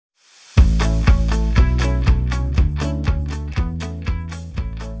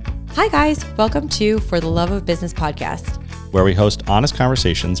Hi guys, welcome to For the Love of Business podcast, where we host honest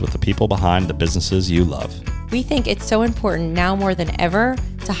conversations with the people behind the businesses you love. We think it's so important now more than ever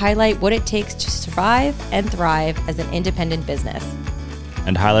to highlight what it takes to survive and thrive as an independent business.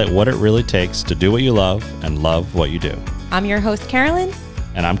 And highlight what it really takes to do what you love and love what you do. I'm your host, Carolyn.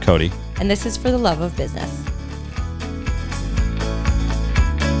 And I'm Cody. And this is For the Love of Business.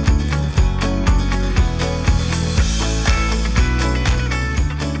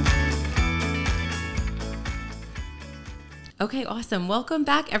 Okay, awesome. Welcome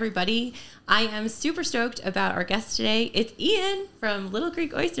back, everybody. I am super stoked about our guest today. It's Ian from Little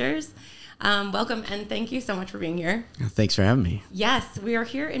Creek Oysters. Welcome, and thank you so much for being here. Thanks for having me. Yes, we are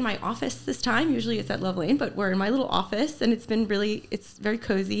here in my office this time. Usually it's at Love Lane, but we're in my little office, and it's very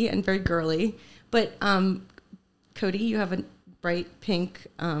cozy and very girly. But Cody, you have a bright pink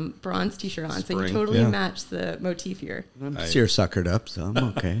bronze t-shirt on, so you totally match the motif here. I'm seersuckered up, so I'm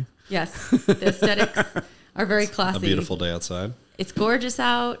okay. Yes, the aesthetics are very classy. A beautiful day outside. It's gorgeous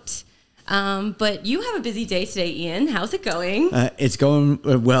out. But you have a busy day today, Ian. How's it going? It's going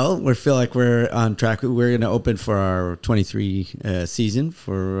well. We feel like we're on track. We're going to open for our 23 season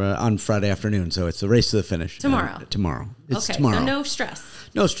on Friday afternoon. So it's the race to the finish. Tomorrow. Tomorrow. It's okay, tomorrow. So no stress.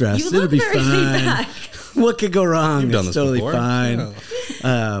 No stress. You It'll look be very laid back. What could go wrong? You've done it's this totally before.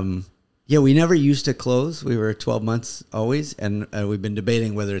 fine. Yeah, we never used to close. We were 12 months always, and we've been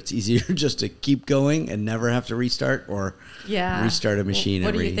debating whether it's easier just to keep going and never have to restart or restart a machine.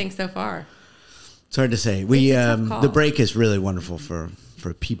 What do you think so far? It's hard to say. The break is really wonderful for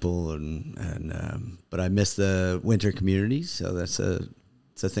people, but I miss the winter communities, so it's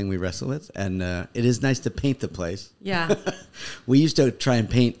a thing we wrestle with, and it is nice to paint the place. Yeah, we used to try and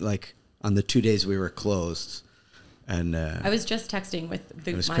paint like on the 2 days we were closed. And I was just texting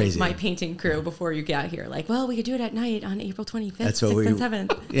with my painting crew before you got here. Like, well, we could do it at night on April 25th, 6th, and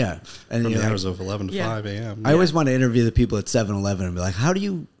 7th. Yeah. And from the hours of 11 to 5 a.m. I always want to interview the people at 7-Eleven and be like, how do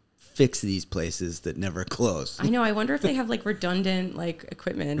you fix these places that never close? I know. I wonder if they have like redundant like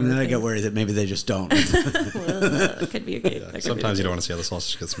equipment. And then I get worried that maybe they just don't. Well, could be a good. Yeah, sometimes you don't want to see how the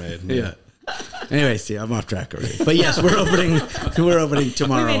sausage gets made. Yeah. Anyway, see, I'm off track already. But yes, we're opening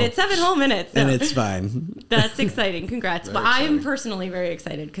tomorrow. We made it 7 whole minutes. And it's fine. That's exciting. Congrats. But I'm personally very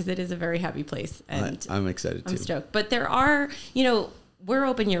excited because it is a very happy place. And I'm excited too. I'm stoked. But there are, we're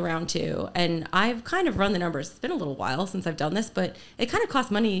open year round too. And I've kind of run the numbers. It's been a little while since I've done this, but it kind of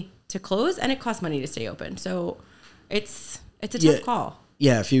costs money to close and it costs money to stay open. So it's a tough call.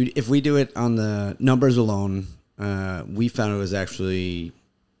 Yeah, if we do it on the numbers alone, we found it was actually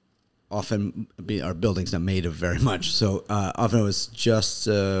often our building's not made of very much, so often it was just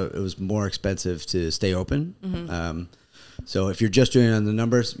it was more expensive to stay open. Mm-hmm. So if you're just doing it on the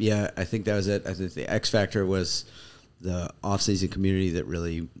numbers, I think that was it. I think the X factor was the off-season community that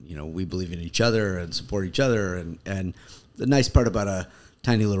really we believe in each other and support each other, and the nice part about a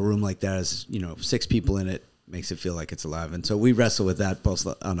tiny little room like that is 6 people in it makes it feel like it's alive, and so we wrestle with that both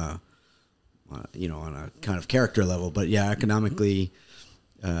on a on a kind of character level, but economically.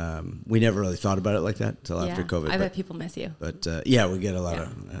 We never really thought about it like that until after COVID. I bet people miss you. But we get a lot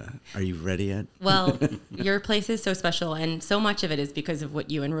of, are you ready yet? Well, your place is so special, and so much of it is because of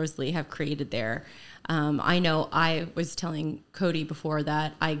what you and Rosalie have created there. I know I was telling Cody before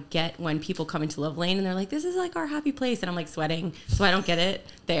that I get when people come into Love Lane and they're like, this is like our happy place. And I'm like sweating. So I don't get it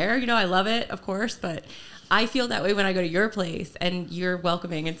there. I love it, of course, but I feel that way when I go to your place and you're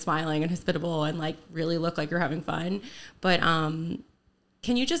welcoming and smiling and hospitable and like really look like you're having fun. But,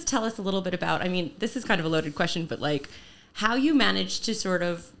 can you just tell us a little bit about, this is kind of a loaded question, but like how you managed to sort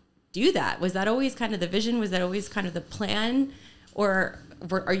of do that? Was that always kind of the vision? Was that always kind of the plan? Or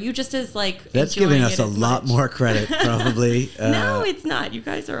are you just as like, that's giving us a lot more credit probably. No, it's not. You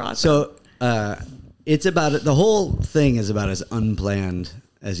guys are awesome. So it's about, the whole thing is about as unplanned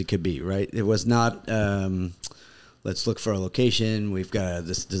as it could be, right? It was not, let's look for a location. We've got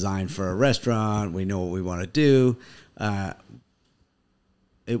this design for a restaurant. We know what we want to do.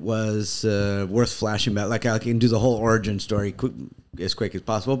 It was worth flashing back. Like I can do the whole origin story as quick as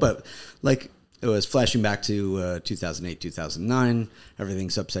possible, but like it was flashing back to 2008, 2009.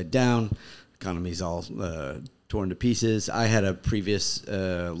 Everything's upside down. Economy's all torn to pieces. I had a previous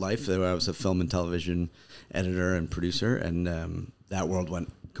life where I was a film and television editor and producer, and that world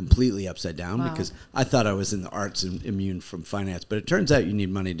went completely upside down because I thought I was in the arts and immune from finance, but it turns out you need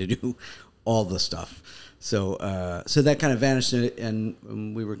money to do all the stuff. So that kind of vanished,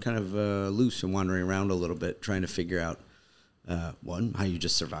 and we were kind of loose and wandering around a little bit, trying to figure out one, how you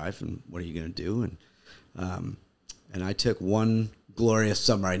just survive, and what are you going to do, and I took one glorious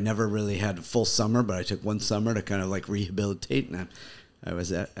summer. I never really had a full summer, but I took one summer to kind of like rehabilitate, and I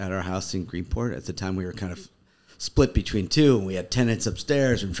was at our house in Greenport. At the time, we were kind of split between two, and we had tenants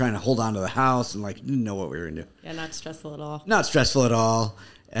upstairs and trying to hold on to the house and like didn't know what we were going to do. Yeah, not stressful at all. Not stressful at all.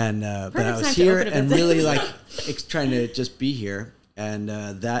 And but I was time to here open a and business. really like trying to just be here. And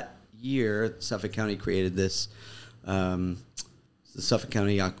that year, Suffolk County created this, the Suffolk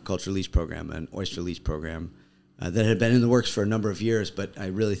County Aquaculture Lease Program, an oyster lease program that had been in the works for a number of years. But I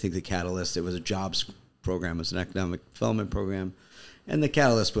really think the catalyst, it was a jobs program, it was an economic development program. And the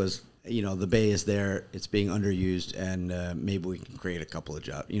catalyst was, you know, the Bay is there, it's being underused, and maybe we can create a couple of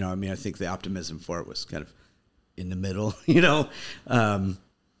jobs. You know, I mean, I think the optimism for it was kind of in the middle, you know. And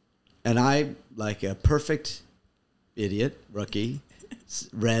I, like a perfect idiot, rookie,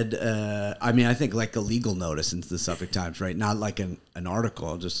 read, I mean, I think like a legal notice in the Suffolk Times, right? Not like an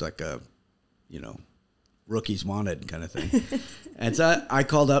article, just like a, you know, rookies wanted kind of thing. And so I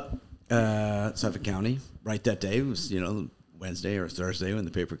called up Suffolk County right that day. It was, you know, Wednesday or Thursday when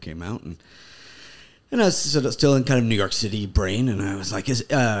the paper came out, and I was sort of still in kind of New York City brain, and I was like,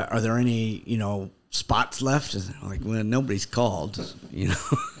 are there any, you know, spots left? And I'm like, well, nobody's called, you know.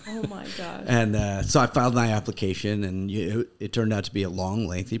 Oh my God. And so I filed my application, and it turned out to be a long,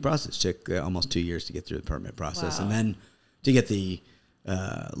 lengthy process. It took almost 2 years to get through the permit process, Wow. and then to get the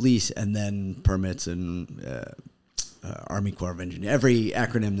lease, and then permits, and Army Corps of Engineers, every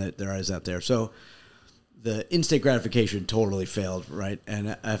acronym that there is out there. So the instant gratification totally failed, right?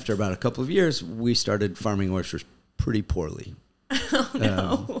 And after about a couple of years, we started farming oysters pretty poorly. Oh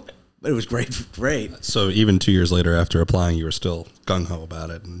no. But it was great. So even 2 years later, after applying, you were still gung ho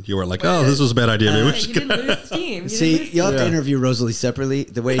about it, and you weren't like, "Oh, this was a bad idea." Maybe we should You didn't lose steam. See, you'll have to interview Rosalie separately.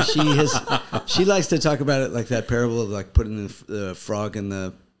 The way she likes to talk about it, like that parable of like putting the frog in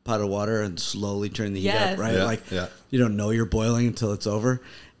the pot of water and slowly turning the heat Yes. up, right? Yeah, Like yeah. you don't know you're boiling until it's over.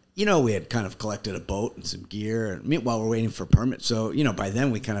 You know, we had kind of collected a boat and some gear, and meanwhile we're waiting for permits. So you know, by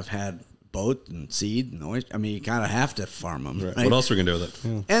then we kind of had boat and seed and oyster. I mean, you kind of have to farm them. Right. What else are we gonna do with it?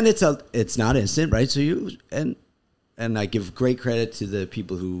 Yeah. And it's not instant, right? So and I give great credit to the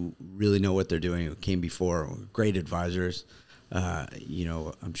people who really know what they're doing, who came before, great advisors. You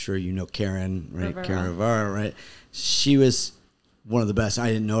know, I'm sure you know Karen, right? Rivera. Karen Rivera, right? She was one of the best. I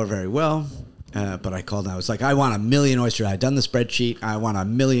didn't know her very well, but I called and I was like, I want 1 million oysters. I'd done the spreadsheet. I want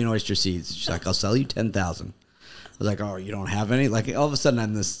 1 million oyster seeds. She's like, I'll sell you 10,000. I was like, oh, you don't have any? Like, all of a sudden,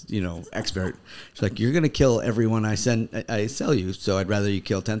 I'm this, you know, expert. She's like, you're going to kill everyone I sell you, so I'd rather you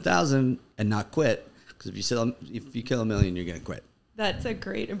kill 10,000 and not quit, because if you kill 1 million, you're going to quit. That's a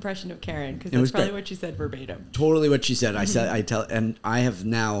great impression of Karen, because It was that's probably great. what she said verbatim. Totally what she said. And I have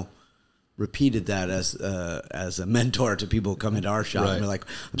now repeated that as a mentor to people who come into our shop. Right. And we're like,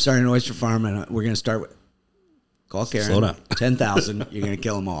 I'm starting an oyster farm, and we're going to start with, call Karen. Slow down. 10,000, you're going to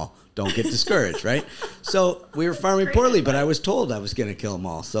kill them all. Don't get discouraged, right? So we were farming poorly, but I was told I was going to kill them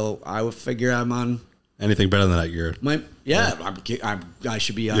all. So I would figure I'm on Anything better than that, you're I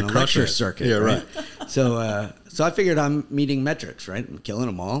should be on You're a crushing lecture it. circuit. Yeah, right. So I figured I'm meeting metrics, right? I'm killing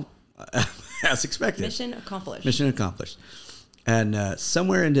them all as expected. Mission accomplished. Mission accomplished. And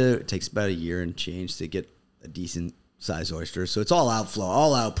somewhere into it takes about a year and change to get a decent size oyster. So it's all outflow,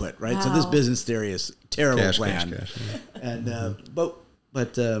 all output, right? Wow. So this business theory is terrible cash. plan. Yeah. And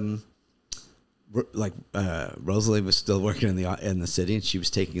Rosalie was still working in the city, and she was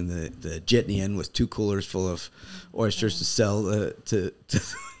taking the jitney in with 2 coolers full of oysters to sell to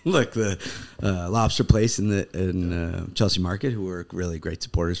like the lobster place in Chelsea Market, who were really great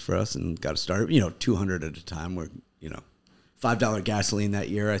supporters for us and got us started. You know, 200 at a time. We're $5 gasoline that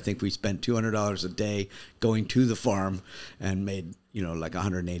year. I think we spent $200 a day going to the farm and made like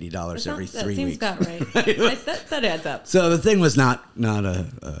 $180 every 3 weeks. Seems about right. that adds up. So the thing was not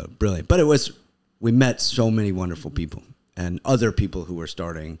a brilliant, but it was. We met so many wonderful people and other people who were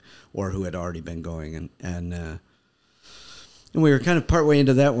starting or who had already been going, and we were kind of partway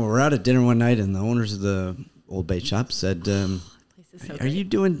into that when we were out at dinner one night, and the owners of the Old Bay shop said, Place is so "Are great. you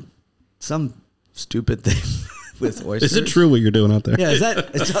doing some stupid thing with oysters? Is it true what you're doing out there? Yeah, is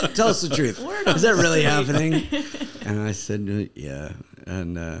that? Tell us the truth. Word on Is that the really street. happening?" And I said, "Yeah."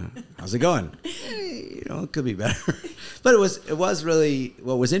 And how's it going? It could be better. But it was really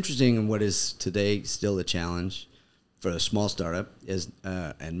what was interesting, and what is today still a challenge for a small startup is,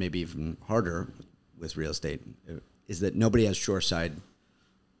 and maybe even harder with real estate, is that nobody has shoreside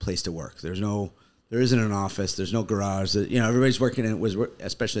place to work. There isn't an office. There's no garage. Everybody's working, and it was,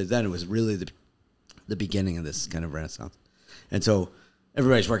 especially then, it was really the beginning of this kind of renaissance. And so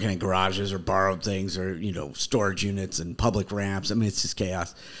everybody's working in garages or borrowed things or, storage units and public ramps. I mean, it's just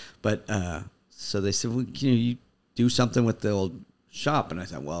chaos. But so they said, well, can you do something with the old shop? And I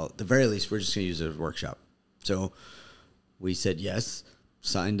thought, well, at the very least, we're just going to use it as a workshop. So we said yes,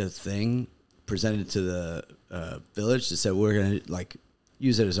 signed a thing, presented it to the village to say we're going to like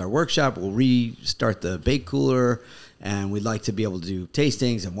use it as our workshop. We'll restart the bake cooler, and we'd like to be able to do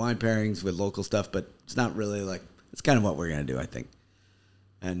tastings and wine pairings with local stuff, but it's not really like, it's kind of what we're going to do, I think.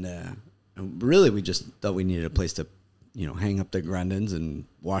 And really, we just thought we needed a place to, hang up the Grendons and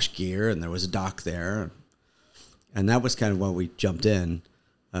wash gear, and there was a dock there. And that was kind of when we jumped in.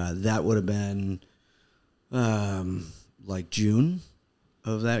 That would have been like June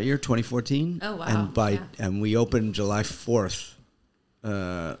of that year, 2014. Oh, wow. And we opened July 4th.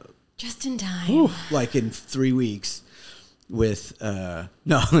 Just in time. Like in 3 weeks with,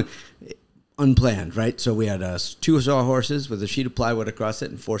 unplanned, right? So we had 2 sawhorses with a sheet of plywood across it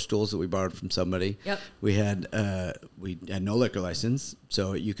and 4 stools that we borrowed from somebody. Yep. We had no liquor license,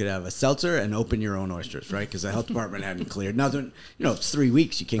 so you could have a seltzer and open your own oysters, right? Because the health department hadn't cleared. Nothing, it's 3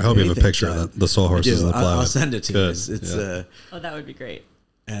 weeks. You can't. I hope you have a picture of the sawhorses and the plywood. I'll send it to you. It's that would be great.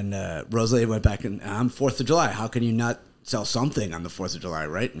 And Rosalie went back and I'm 4th of July. How can you not sell something on the 4th of July,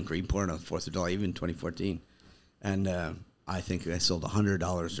 right? In Greenport on the 4th of July, even 2014. And I think I sold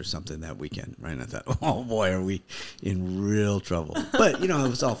 $100 or something that weekend, right? And I thought, oh boy, are we in real trouble. But, it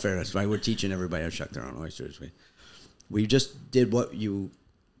was all fairness, right? We're teaching everybody how to shuck their own oysters. We just did what the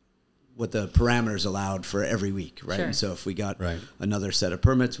parameters allowed for every week, right? Sure. And so if we got another set of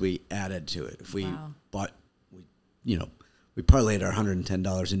permits, we added to it. If we bought, we parlayed our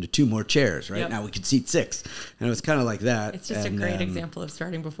 $110 into 2 more chairs, right? Yep. Now we could seat 6. And it was kind of like that. It's just a great example of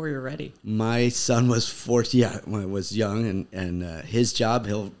starting before you're ready. My son was 40, when I was young, and his job,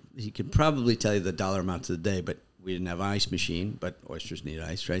 he could probably tell you the dollar amount to the day, but we didn't have an ice machine, but oysters need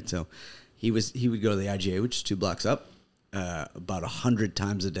ice, right? So he would go to the IGA, which is 2 blocks up, about 100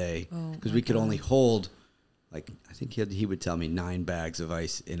 times a day, because we could only hold, I think he would tell me 9 bags of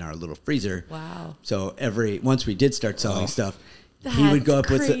ice in our little freezer. Wow. So once we did start selling stuff, he would go up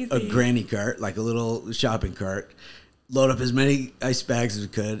with a granny cart, like a little shopping cart, load up as many ice bags as we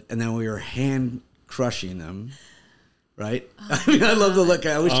could, and then we were hand crushing them. Right? I love the look.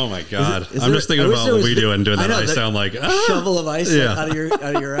 Oh my God. I'm just thinking about what we do and doing that. I sound like shovel of ice out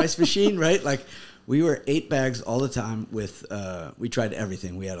of your ice machine, right? Like we were 8 bags all the time with, we tried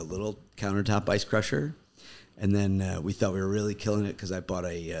everything. We had a little countertop ice crusher. And then we thought we were really killing it because I bought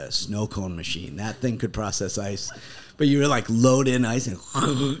a snow cone machine. That thing could process ice, but you were like load in ice and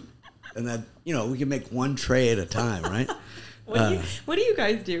then we can make 1 tray at a time, right? What do you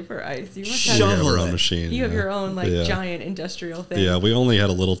guys do for ice? You must have your own machine. You have your own giant industrial thing. Yeah, we only had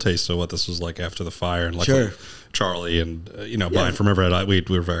a little taste of what this was like after the fire, and Charlie and Brian from Riverhead, we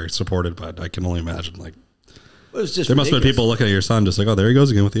were very supported, but I can only imagine it was just there must have been people looking at your son just like, oh, there he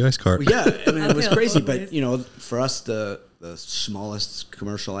goes again with the ice cart. Well, yeah, I mean, it was crazy. But, for us, the smallest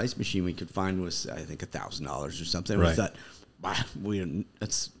commercial ice machine we could find was, I think, $1,000 or something. Right. We thought, wow,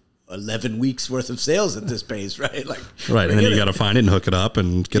 that's 11 weeks worth of sales at this pace, right? Right, and then you got to find it and hook it up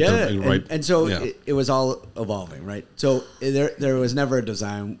and get the right. And so it was all evolving, right? So there was never a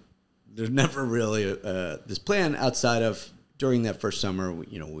design. There's never really this plan outside of during that first summer.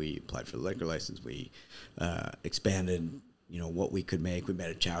 We applied for the liquor license. We expanded, what we could make. We made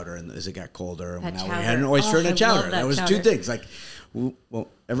a chowder, and as it got colder, we had an oyster and a chowder. That was chowder. 2 things. Well,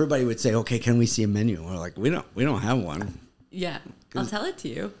 everybody would say, "Okay, can we see a menu?" And we're like, "We don't have one." Yeah, I'll tell it to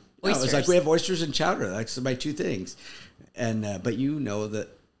you. It was like we have oysters and chowder. That's my 2 things, and but that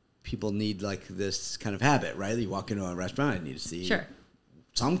people need this kind of habit, right? You walk into a restaurant, I need to see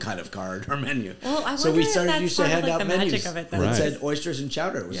some kind of card or menu. Well, I so we started used to hand out menus of it, that said oysters and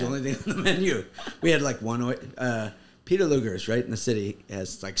chowder. It was the only thing on the menu. We had one. Peter Luger's right in the city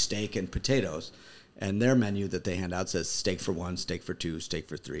has steak and potatoes, and their menu that they hand out says steak for 1, steak for 2, steak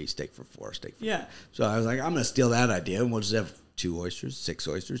for 3, steak for 4, steak for 5. So I was like, I'm going to steal that idea, and we'll just have 2 oysters, 6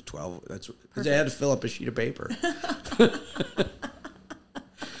 oysters, 12. That's because they had to fill up a sheet of paper.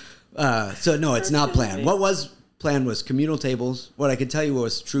 So no, it's not planned. What was planned was communal tables. What I can tell you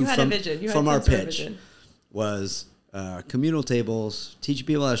was true from our pitch was communal tables, teaching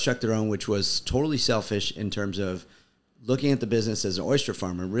people how to shuck their own, which was totally selfish in terms of looking at the business as an oyster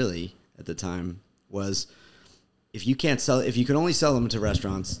farmer. Really, at the time, was if you can only sell them to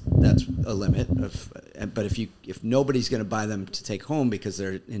restaurants, that's a limit. But if nobody's going to buy them to take home because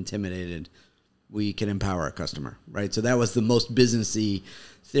they're intimidated, we can empower a customer, right? So that was the most businessy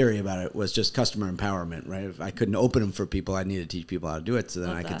theory about it, was just customer empowerment, right? If I couldn't open them for people, I needed to teach people how to do it, so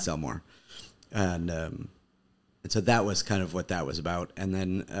then I could sell more. And so that was kind of what that was about. And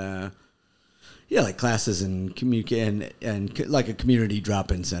then classes and and like a community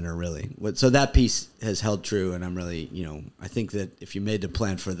drop-in center, really. So that piece has held true, and I'm really, I think that if you made the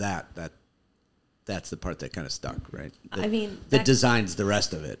plan for that that's the part that kind of stuck, right? That designs the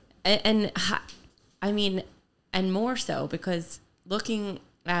rest of it. And and more so because looking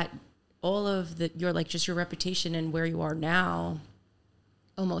at all of your reputation and where you are now,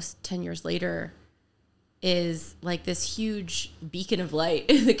 almost 10 years later, is like this huge beacon of light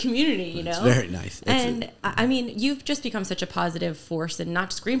in the community, It's very nice. You've just become such a positive force in not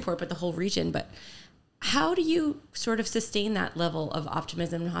just Greenport, but the whole region. But how do you sort of sustain that level of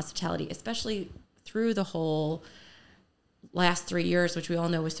optimism and hospitality, especially through the whole last 3 years, which we all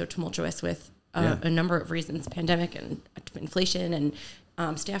know was so tumultuous with a number of reasons, pandemic and inflation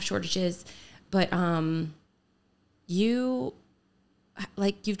and staff shortages. But you've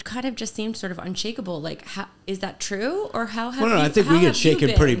kind of just seemed sort of unshakable. Like, how is that true, or how have I think we get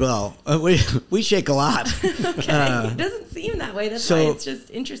shaken pretty well. We shake a lot. Okay, it doesn't seem that way. That's why it's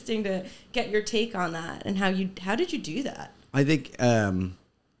just interesting to get your take on that and how did you do that? I think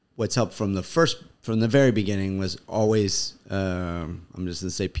what's helped from the very beginning was always I'm just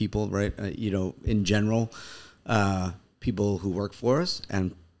gonna say people, right? In general, people who work for us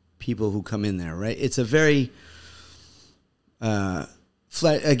and people who come in there, right? It's a very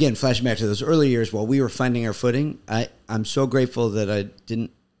again, flashing back to those early years while we were finding our footing, I'm so grateful that I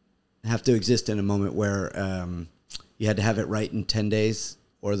didn't have to exist in a moment where you had to have it right in 10 days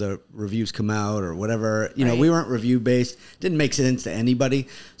or the reviews come out or whatever. We weren't review based. Didn't make sense to anybody.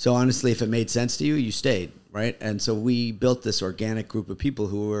 So honestly, if it made sense to you, you stayed, right? And so we built this organic group of people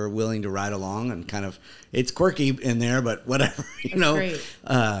who were willing to ride along and kind of, it's quirky in there, but whatever, Great.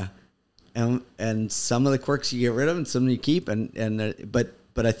 And some of the quirks you get rid of, and some you keep.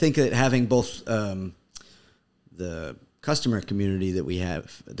 But I think that having both the customer community that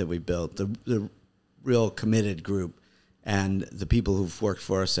we built, the real committed group, and the people who've worked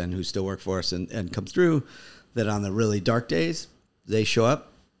for us and who still work for us and come through, that on the really dark days they show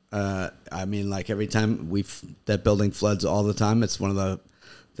up. Every time that building floods all the time. It's one of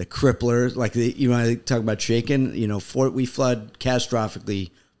the cripplers. Like I talk about shaken. We flood catastrophically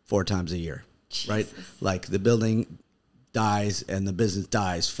 4 times a year, Jesus. Right? Like the building dies and the business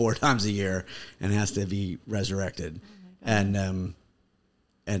dies 4 times a year and has to be resurrected. And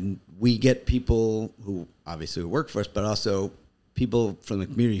we get people who obviously work for us, but also people from the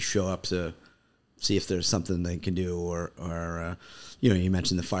community show up to see if there's something they can do or you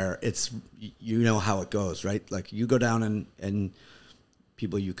mentioned the fire. It's, how it goes, right? Like you go down and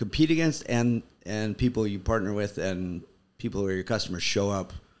people you compete against and people you partner with and people who are your customers show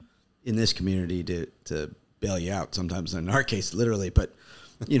up in this community to bail you out. Sometimes in our case, literally, but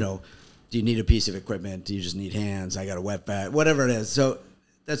do you need a piece of equipment? Do you just need hands? I got a wet bag, whatever it is. So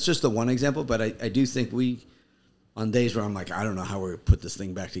that's just the one example, but I do think on days where I'm like, I don't know how we're going to put this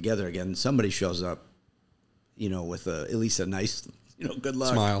thing back together again, somebody shows up, with at least a nice, good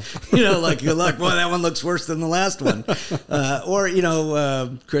luck. Smile. Good luck. Boy, that one looks worse than the last one.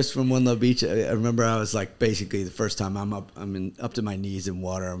 Chris from One Love Beach, I remember I was like, basically the first time I'm up to my knees in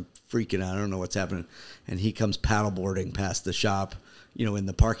water. I'm freaking out. I don't know what's happening. And he comes paddleboarding past the shop, in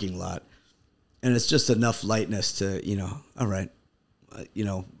the parking lot. And it's just enough lightness to, all right.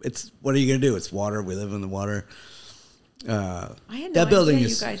 It's, what are you going to do? It's water. We live in the water. I had no idea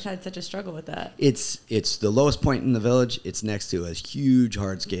you guys had such a struggle with that. It's the lowest point in the village. It's next to a huge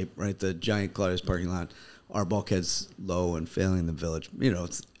hardscape, right? The giant Claudius parking lot. Our bulkhead's low and failing the village.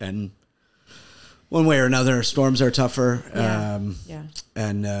 And one way or another, storms are tougher.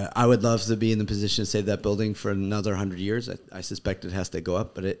 And I would love to be in the position to save that building for another 100 years. I suspect it has to go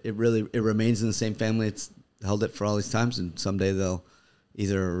up, but it remains in the same family. It's held it for all these times, and someday they'll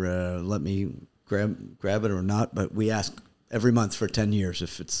either let me grab it or not. But we ask every month for 10 years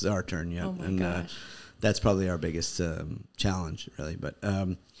if it's our turn yet. Oh my gosh. That's probably our biggest challenge, really. But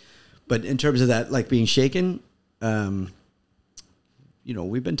in terms of that, like being shaken, we've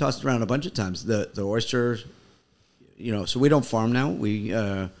been tossed around a bunch of times. The oyster, so we don't farm now. We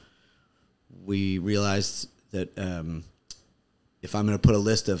realized that if I'm going to put a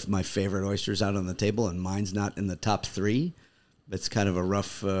list of my favorite oysters out on the table and mine's not in the top 3, it's kind of a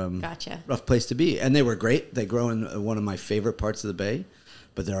rough place to be. And they were great. They grow in one of my favorite parts of the bay.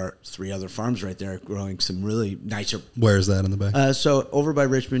 But there are 3 other farms right there growing some really nicer. Where is that in the bay? So over by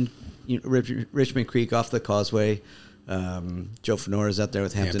Richmond Creek off the causeway. Joe Fenora's out there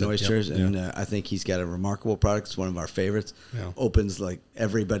with Hampton Oysters, and I think he's got a remarkable product. It's one of our favorites. Yeah. Opens like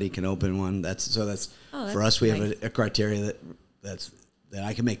everybody can open one. That's for us. We have a criteria that's that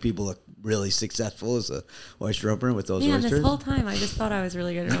I can make people look really successful as a oyster opener with those Man, oysters. this whole time I just thought I was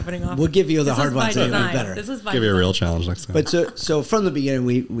really good at opening off. We'll give you the hard ones so it'll be better. This was by Give you a design. real challenge next time. But so from the beginning,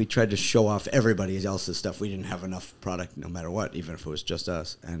 we tried to show off everybody else's stuff. We didn't have enough product, no matter what, even if it was just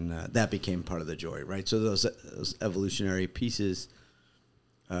us, and that became part of the joy, right? So those evolutionary pieces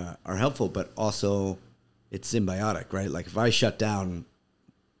are helpful, but also it's symbiotic, right? Like if I shut down,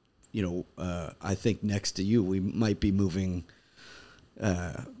 I think next to you, we might be moving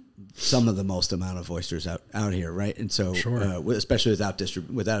some of the most amount of oysters out here, right? And so, Sure. Especially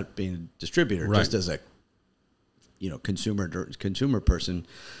without being a distributor, Right. just as a consumer person.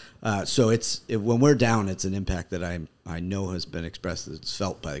 So when we're down, it's an impact that I know has been expressed. It's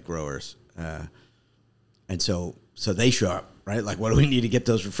felt by the growers, and so they show up, right? Like, what do we need to get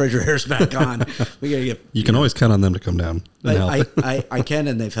those refrigerators back on? We gotta get. You can always count on them to come down and help. I can,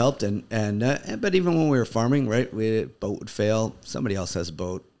 and they've helped, and but even when we were farming, right, a boat would fail. Somebody else has a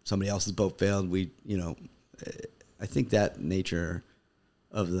boat. Somebody else's boat failed. I think that nature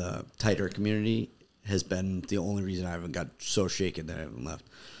of the tighter community has been the only reason I haven't got so shaken that I haven't left.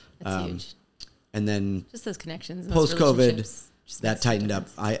 That's huge. And then Just those connections. And post-COVID, just that makes a tightened up.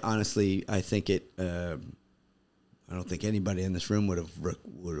 difference. I think it. I don't think anybody in this room would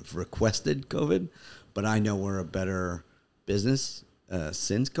have requested COVID, but I know we're a better business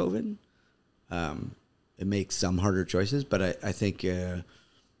since COVID. It makes some harder choices, but I think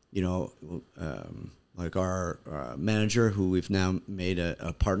like our manager, who we've now made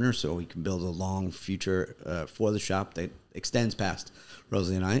a partner, so we can build a long future for the shop that extends past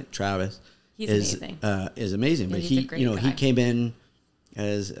Rosalie and I. Travis is amazing, Yeah, but he's a great guy. he came in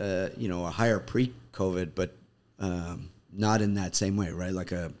as a hire pre-COVID, but not in that same way, right?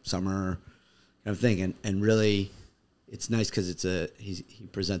 Like a summer kind of thing, and really, it's nice because he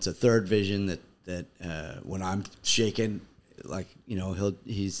presents a third vision that when I'm shaken, like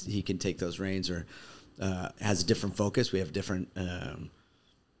he can take those reins, or has a different focus. We have different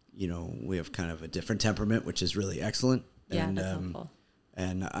we have kind of a different temperament, which is really excellent. Yeah, and, that's helpful.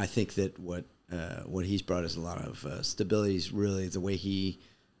 And I think that what he's brought is a lot of stability. Is really the way he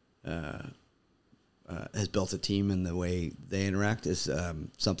has built a team, and the way they interact is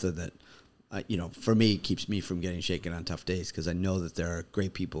something that for me, keeps me from getting shaken on tough days, because I know that there are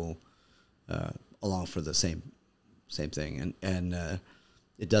great people along for the same thing, and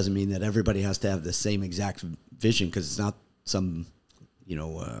it doesn't mean that everybody has to have the same exact vision, because it's not some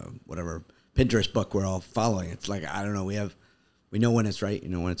whatever Pinterest book we're all following. It's like, I don't know, we know when it's right,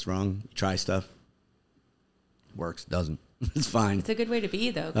 when it's wrong. You try stuff, works, doesn't. It's fine. It's a good way to be,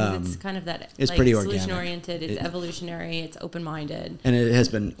 though, because it's kind of that. It's pretty organic. Solution-oriented. It's evolutionary. It's open-minded. And it has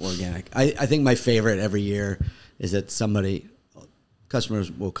been organic. I think my favorite every year is that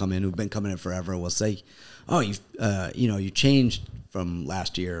customers will come in who've been coming in forever, will say, "Oh, you changed from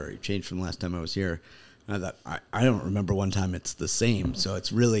last year, or you changed from last time I was here." And I thought, I don't remember one time it's the same. So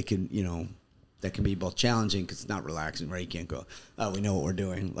it's really that can be both challenging, because it's not relaxing, right? You can't go, "Oh, we know what we're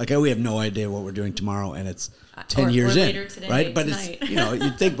doing." Like, we have no idea what we're doing tomorrow, and it's 10 years in, today, right? But tonight. it's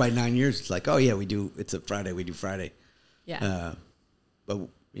you'd think by 9 years it's like, "Oh yeah, we do. It's a Friday, we do Friday." Yeah. But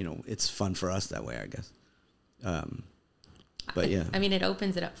it's fun for us that way, I guess. But yeah, I mean, it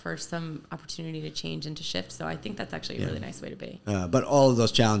opens it up for some opportunity to change and to shift. So I think that's actually a really nice way to be. but all of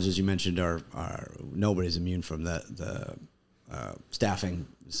those challenges you mentioned are nobody's immune from the staffing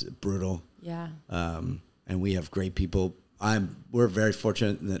is brutal. Yeah. And we have great people. We're very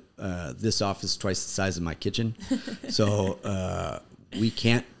fortunate that this office is twice the size of my kitchen, so we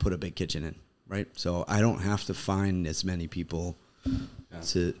can't put a big kitchen in, right? So I don't have to find as many people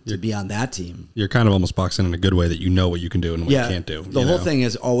to be on that team. You're kind of almost boxed in a good way, that you know what you can do and what you can't do. The whole thing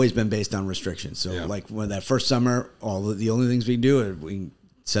has always been based on restrictions. So like when that first summer, the only things we can do are we can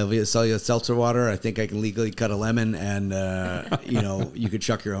sell you seltzer water. I think I can legally cut a lemon, and you could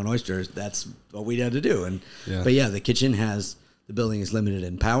chuck your own oysters. That's what we had to do. But the kitchen the building is limited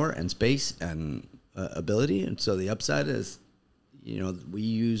in power and space and ability, and so the upside is, we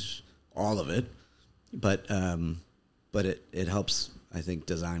use all of it, but it helps, I think,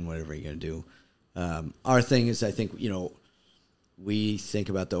 design whatever you're going to do. Our thing is, I think, we think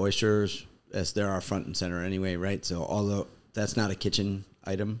about the oysters as they're our front and center anyway, right? So although that's not a kitchen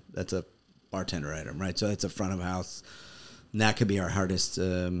item, that's a bartender item, right? So it's a front of house, and that could be our hardest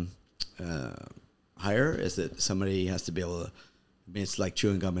hire, is that somebody has to be able to. I mean, it's like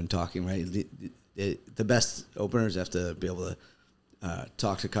chewing gum and talking, right? The best openers have to be able to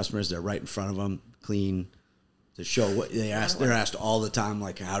talk to customers. They're right in front of them, clean, to show what they ask. They're asked all the time,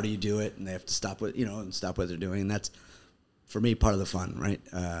 like, how do you do it? And they have to stop what they're doing. And that's, for me, part of the fun, right?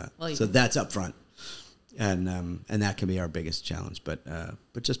 So that's up front. and that can be our biggest challenge. But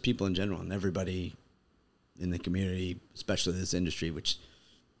just people in general and everybody in the community, especially this industry, which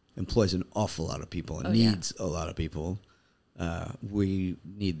employs an awful lot of people and needs a lot of people. We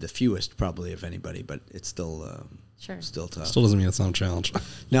need the fewest probably of anybody, but it's still still tough. Still doesn't mean it's not a challenge.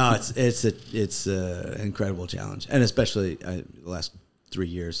 No, it's an incredible challenge, and especially the last 3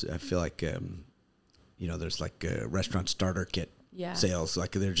 years, I feel like there's like restaurant starter kit sales,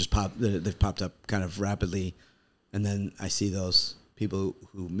 like they've popped up kind of rapidly, and then I see those people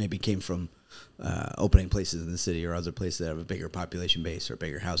who maybe came from opening places in the city or other places that have a bigger population base or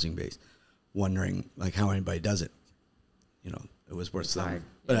bigger housing base, wondering like how anybody does it. It was worth them.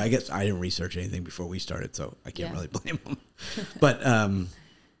 But I guess I didn't research anything before we started, so I can't really blame them. But I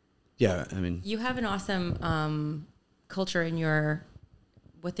mean, you have an awesome culture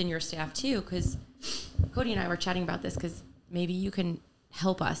within your staff too, because Cody and I were chatting about this, because maybe you can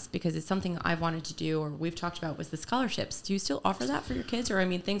help us, because it's something I've wanted to do, or we've talked about, was the scholarships. Do you still offer that for your kids? Or I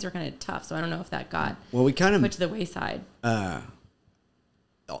mean, things are kind of tough, so I don't know if that got we kind of put to the wayside.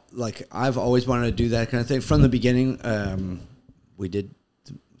 Like I've always wanted to do that kind of thing from the beginning. We did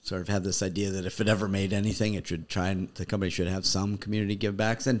sort of have this idea that if it ever made anything, the company should have some community give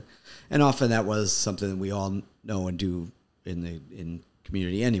backs, and often that was something that we all know and do in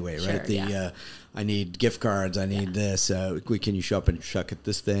community anyway, right? Sure, I need gift cards, I need this. Can you show up and shuck at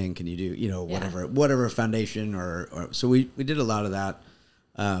this thing? Can you do whatever foundation or so we did a lot of that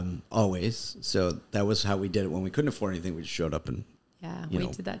always. So that was how we did it when we couldn't afford anything. We just showed up and we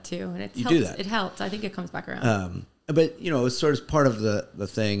did that too, and do that. It helped. I think it comes back around. But it was sort of part of the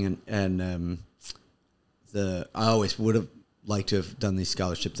thing, and I always would have liked to have done these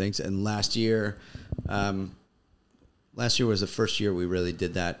scholarship things. And last year was the first year we really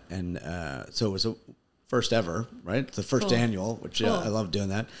did that, and so it was a first ever, right? The first annual, which I love doing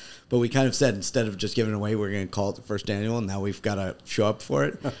that. But we kind of said, instead of just giving it away, we're going to call it the first annual, and now we've got to show up for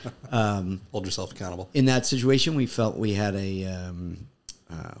it. Hold yourself accountable. In that situation, we felt we had a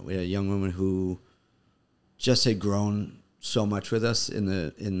young woman who just had grown so much with us in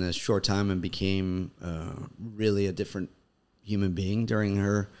the short time and became really a different human being during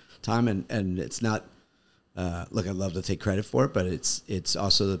her time. And it's not, look, I'd love to take credit for it, but it's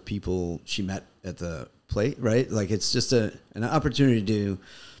also the people she met at the plate, right? Like it's just an opportunity to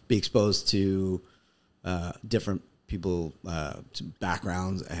be exposed to different people, to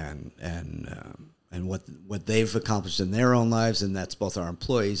backgrounds and what they've accomplished in their own lives, and that's both our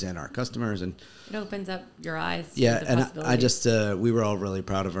employees and our customers. And it opens up your eyes. Yeah, and I just we were all really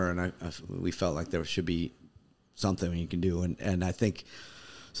proud of her, and we felt like there should be something you can do, and I think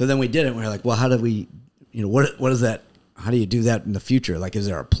so. Then we did it. And we were like, well, how do we, what is that? How do you do that in the future? Like, is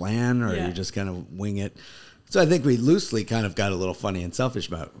there a plan, or you just kind of wing it? So I think we loosely kind of got a little funny and selfish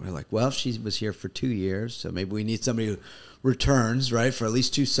about it. We're like, well, she was here for 2 years, so maybe we need somebody who returns, right, for at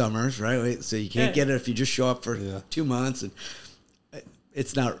least 2 summers, right? So you can't get it if you just show up for 2 months. And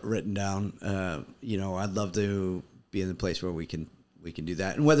it's not written down. I'd love to be in the place where we can do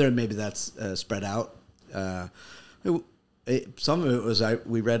that, and whether maybe that's spread out. Some of it was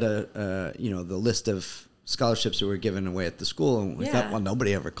we read the list of scholarships that were given away at the school, and we thought, well,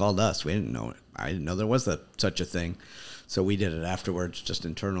 nobody ever called us. We didn't know it. I didn't know there was such a thing, so we did it afterwards, just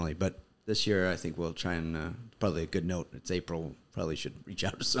internally. But this year, I think we'll try and probably a good note. It's April. Probably should reach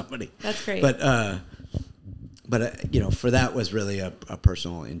out to somebody. That's great. But for that was really a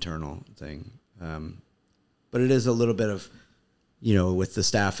personal, internal thing. But it is a little bit of, with the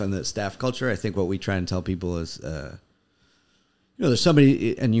staff and the staff culture. I think what we try and tell people is, there's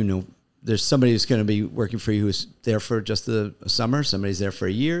somebody, and there's somebody who's going to be working for you who's there for just a summer. Somebody's there for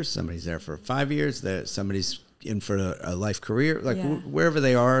a year. Somebody's there for 5 years. Somebody's in for a life career, wherever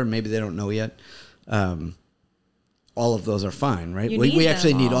they are, maybe they don't know yet. All of those are fine, right? We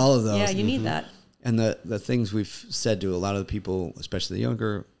actually need all of those. Yeah, you need that. And the things we've said to a lot of the people, especially the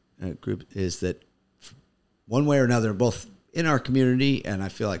younger group, is that one way or another, both in our community, and I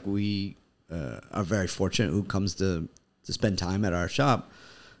feel like we are very fortunate who comes to spend time at our shop.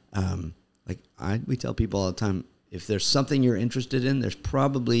 We tell people all the time, if there's something you're interested in, there's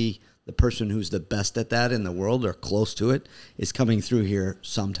probably the person who's the best at that in the world or close to it is coming through here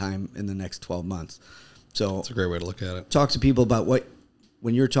sometime in the next 12 months. So that's a great way to look at it. Talk to people about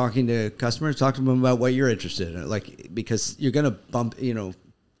when you're talking to customers, talk to them about what you're interested in. Because you're going to bump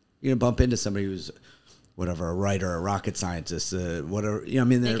into somebody who's whatever, a writer, a rocket scientist, whatever,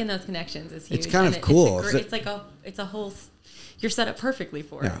 making those connections is huge. It's kind of cool. It's a whole, you're set up perfectly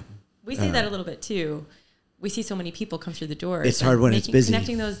for it. We say that a little bit too. we see so many people come through the doors. It's hard when it's busy.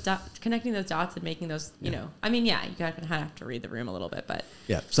 Connecting those dots and making those, you know, I mean, yeah, you kind of have to read the room a little bit, but.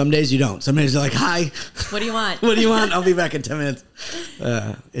 Yeah. Some days you don't. Some days you're like, hi. What do you want? What do you want? I'll be back in 10 minutes.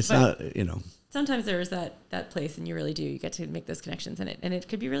 It's not, you know. Sometimes there's that place and you really do. You get to make those connections in it. And it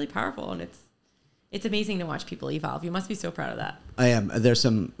could be really powerful. And it's amazing to watch people evolve. You must be so proud of that. I am. There's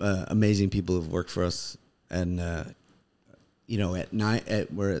some amazing people who've worked for us. And, you know,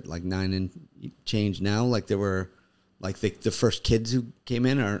 we're at like 9 and change now. Like there were like the first kids who came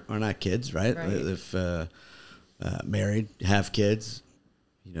in are not kids, right? If married, have kids,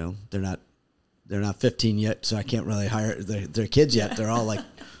 you know, they're not 15 yet, so I can't really hire their kids yet. They're all like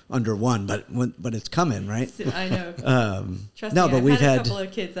under 1, but it's coming, right? I know. Trust no, me, but we've had a had couple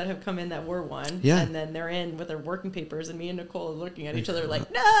of kids that have come in that were 1, and then they're in with their working papers, and me and Nicole are looking at each other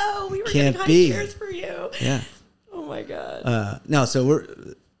like, no, we were getting high cheers for you. Yeah. Oh my God. No, so we're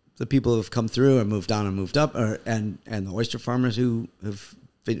the people who've come through and moved on and moved up, and the oyster farmers who have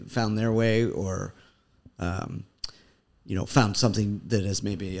found their way, or you know, found something that is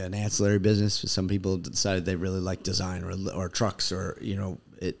maybe an ancillary business. Some people decided they really like design or trucks, or you know,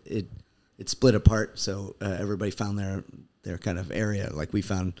 it split apart. So everybody found their kind of area. Like we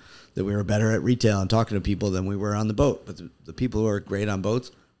found that we were better at retail and talking to people than we were on the boat. But the people who are great on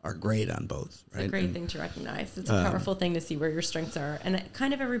boats are great on both. Right? It's a great thing to recognize. It's a powerful thing to see where your strengths are. And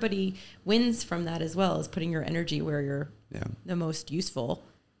kind of everybody wins from that as well, as putting your energy where you're the most useful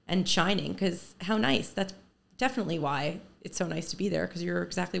and shining. Because how nice. That's definitely why it's so nice to be there, because you're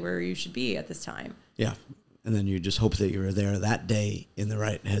exactly where you should be at this time. Yeah. And then you just hope that you were there that day in the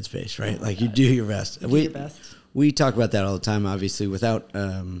right headspace, right? Oh, like you do your best. We talk about that all the time, obviously, without,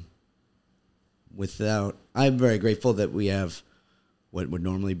 I'm very grateful that we have what would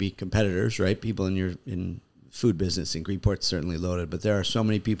normally be competitors, right? People in food business, in Greenport's certainly loaded, but there are so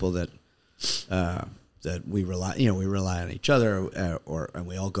many people that we rely on each other, and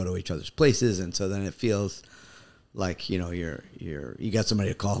we all go to each other's places, and so then it feels like, you know, you got somebody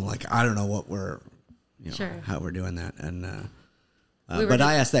to call and like, I don't know what how we're doing that, and but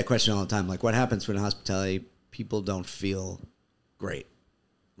I ask that question all the time, like what happens when hospitality people don't feel great,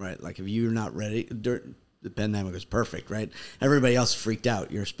 right? Like if you're not ready. The pandemic was perfect, right? Everybody else freaked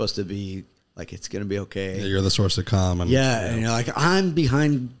out. You're supposed to be like, it's going to be okay. Yeah, you're the source of calm. And you're like, I'm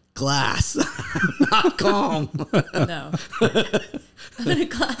behind glass. I'm not calm. No. I'm in a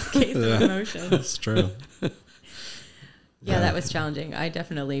glass case of emotion. That's true. Yeah, that was challenging. I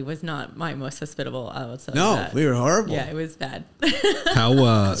definitely was not my most hospitable. I would say. No, we were horrible. Yeah, it was bad.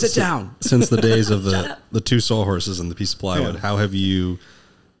 How sit down. Since the days of the 2 saw horses and the piece of plywood, how have you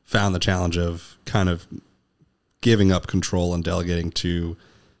found the challenge of kind of giving up control and delegating to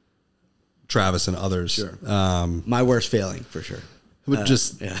Travis and others? Sure. My worst failing, for sure. But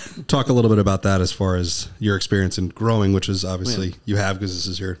just talk a little bit about that as far as your experience in growing, which is obviously you have, because this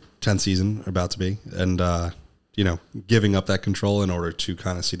is your 10th season, about to be, and you know, giving up that control in order to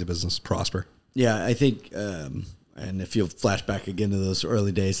kind of see the business prosper. Yeah, I think, and if you'll flash back again to those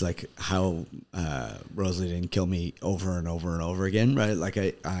early days, like how Rosalie didn't kill me over and over and over again, right? Like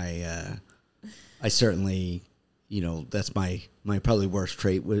I certainly, you know, that's my probably worst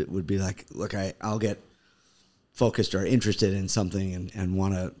trait would be like, look, I'll get focused or interested in something and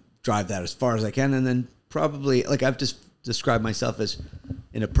want to drive that as far as I can. And then probably, like, I've just described myself as,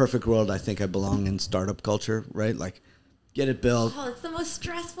 in a perfect world, I think I belong in startup culture, right? Like, get it built. Oh, it's the most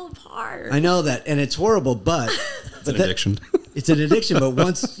stressful part. I know that, and it's horrible, but it's an addiction. It's an addiction, but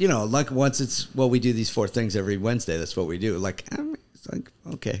once it's, well, we do these 4 things every Wednesday. That's what we do. Like, it's like,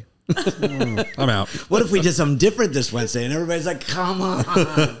 okay. I'm out. What if we did something different this Wednesday? And everybody's like, come on.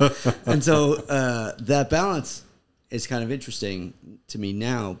 And so that balance is kind of interesting to me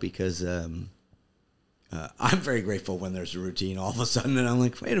now, because I'm very grateful when there's a routine all of a sudden, and I'm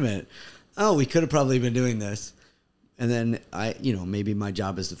like, wait a minute. Oh, we could have probably been doing this. And then maybe my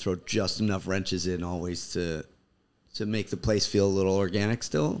job is to throw just enough wrenches in always to make the place feel a little organic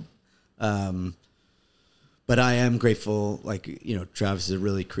still. But I am grateful, like, you know, Travis is a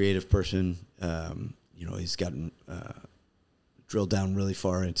really creative person. You know, he's gotten drilled down really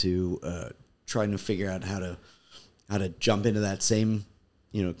far into trying to figure out how to jump into that same,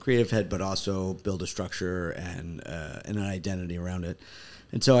 you know, creative head, but also build a structure and an identity around it.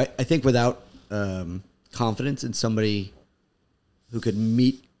 And so I think without confidence in somebody who could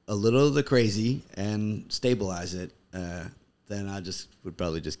meet a little of the crazy and stabilize it, then I would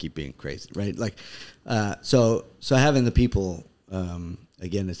probably just keep being crazy, right? Like, so having the people,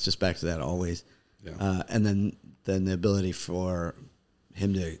 again, it's just back to that always. Yeah. And then the ability for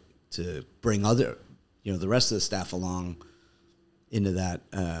him to bring other, you know, the rest of the staff along into that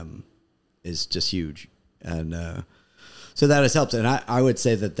is just huge. And so that has helped. And I would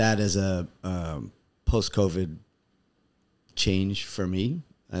say that is a post-COVID change for me.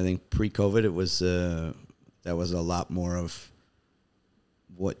 I think pre-COVID, it was that was a lot more of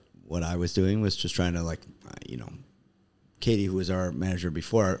what I was doing was just trying to, like, Katie, who was our manager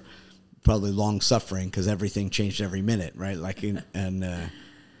before, probably long suffering because everything changed every minute, right? Like, we'd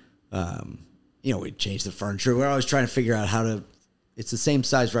change the furniture. We're always trying to figure out how to. It's the same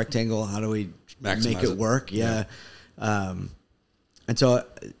size rectangle. How do we make it work? Yeah. And so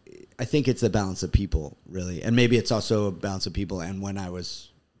I think it's a balance of people, really, and maybe it's also a balance of people. And when I was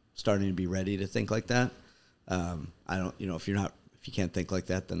starting to be ready to think like that, I don't. If you can't think like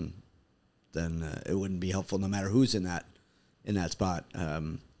that, then it wouldn't be helpful, no matter who's in that spot.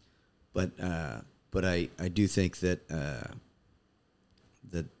 But I do think that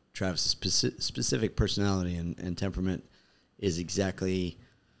Travis' specific personality and temperament is exactly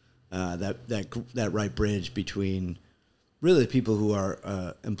that right bridge between really the people who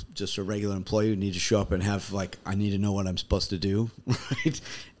are just a regular employee who need to show up and have, like, I need to know what I'm supposed to do, right?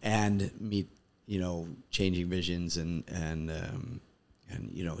 And meet, changing visions and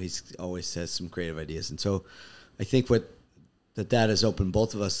he's always has some creative ideas. And so I think that has opened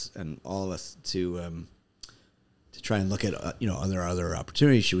both of us and all of us to try and look at other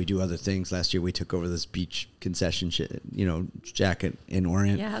opportunities. Should we do other things? Last year we took over this beach concession jacket in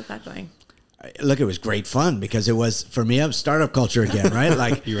Orient. Yeah, how's that going? Look, it was great fun because it was, for me, I'm startup culture again, right?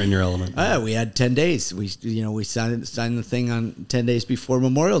 Like, you're in your element. We had 10 days. We signed the thing on 10 days before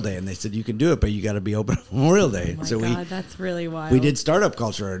Memorial Day, and they said you can do it, but you got to be open on Memorial Day. Oh my God, that's really wild. We did startup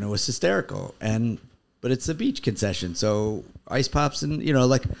culture, and it was hysterical. But it's a beach concession, so ice pops and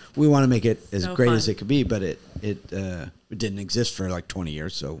we want to make it as great as it could be, but it didn't exist for like 20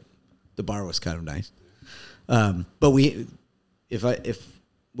 years, so the bar was kind of nice. But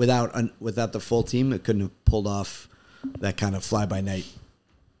without the full team, it couldn't have pulled off that kind of fly-by-night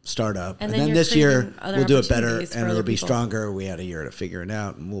startup. And then this year, we'll do it better, and it'll be stronger. We had a year to figure it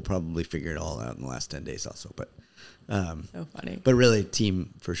out, and we'll probably figure it all out in the last 10 days also. But so funny. But really,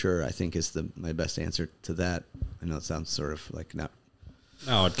 team for sure, I think, is my best answer to that. I know it sounds sort of like not.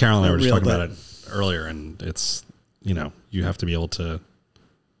 No, Carol and I were just talking about it earlier, and it's, you have to be able to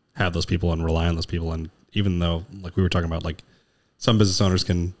have those people and rely on those people. And even though, like we were talking about, like, some business owners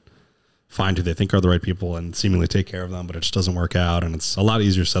can find who they think are the right people and seemingly take care of them, but it just doesn't work out. And it's a lot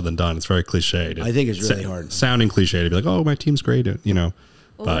easier said than done. It's very cliche. I think it's really hard. Sounding cliche to be like, oh, my team's great, Well,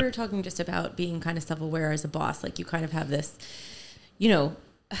 we were talking just about being kind of self-aware as a boss. Like, you kind of have this,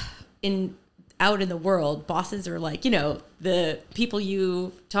 out in the world, bosses are like, the people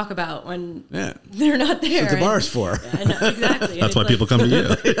you talk about when they're not there. That's what the bar's for. Yeah, no, exactly. That's why people come to you.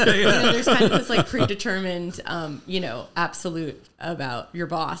 There's kind of this like predetermined, absolute about your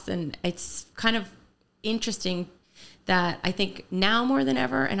boss. And it's kind of interesting that I think now more than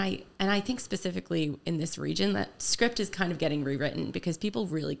ever, and I think specifically in this region, that script is kind of getting rewritten because people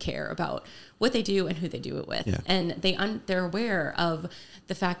really care about what they do and who they do it with. Yeah. And they're aware of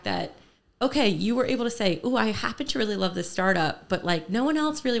the fact that, okay, you were able to say, oh, I happen to really love this startup, but like no one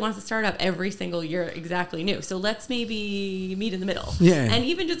else really wants a startup every single year exactly new. So let's maybe meet in the middle. Yeah. And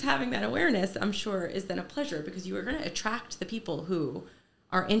even just having that awareness, I'm sure, is then a pleasure because you are going to attract the people who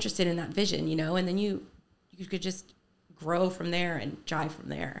are interested in that vision, and then you could just grow from there and jive from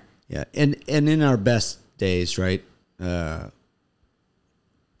there. Yeah. And in our best days, right, the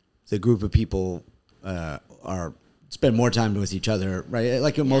group of people spend more time with each other, right?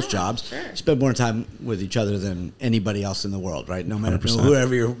 Like in most jobs, sure. Spend more time with each other than anybody else in the world, right? No matter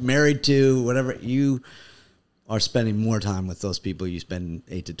whoever you're married to, whatever, you are spending more time with those people. You spend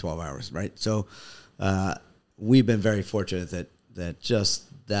 8 to 12 hours, right? So we've been very fortunate that just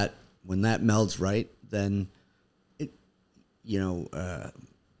that when that melds right, then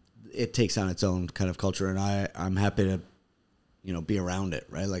it takes on its own kind of culture, and I'm happy to be around it,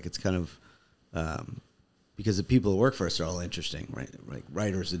 right? Like it's kind of because the people who work for us are all interesting, right? Like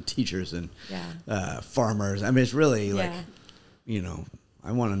writers and teachers and farmers. I mean, it's really like,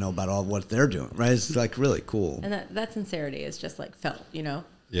 I want to know about all what they're doing, right? It's like really cool. And that sincerity is just like felt,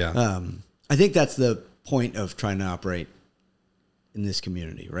 Yeah. I think that's the point of trying to operate in this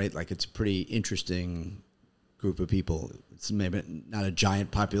community, right? Like it's a pretty interesting group of people. It's maybe not a giant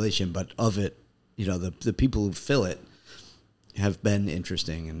population, but of it, the people who fill it have been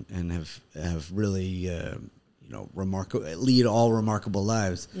interesting and have really, lead all remarkable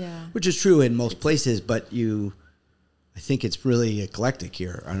lives. Yeah. Which is true in most places, but I think it's really eclectic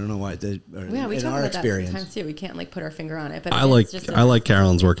here. I don't know why. We talk about that sometimes too. We can't like put our finger on it, but I like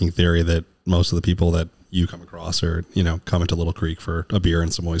Carolyn's working theory that most of the people that you come across are, come into Little Creek for a beer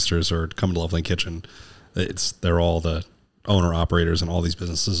and some oysters or come to Loveland Kitchen. they're all the owner operators, and all these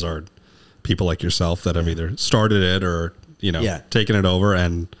businesses are people like yourself that have either started it or, taken it over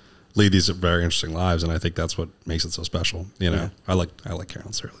and lead these very interesting lives. And I think that's what makes it so special. I like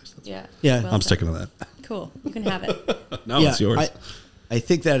Carolyn Surly's. Yeah. Yeah. Well I'm sticking to that. Cool. You can have it. No, it's yours. I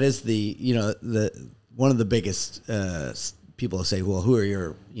think that is one of the biggest people say, well, who are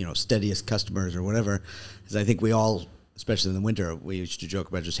your steadiest customers or whatever? Is I think we all, especially in the winter, we used to joke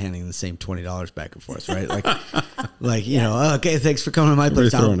about just handing the same $20 back and forth, right? Okay, thanks for coming to my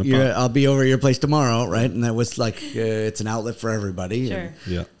place. I'll be over at your place tomorrow, right? And that was like it's an outlet for everybody. Sure.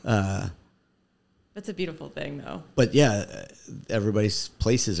 Yeah. That's a beautiful thing, though. But yeah, everybody's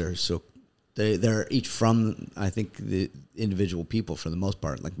places are so. They're each from, I think, the individual people for the most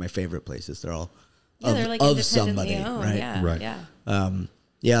part. Like my favorite places, they're all they're like of somebody, owned. right? Yeah, right.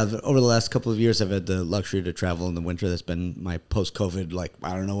 Yeah. Over the last couple of years, I've had the luxury to travel in the winter. That's been my post-COVID. Like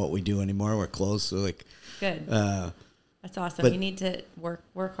I don't know what we do anymore. We're closed, so like good. That's awesome. You need to work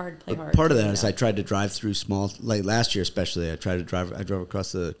hard, play hard. Part of that is I tried to drive through like last year especially, I drove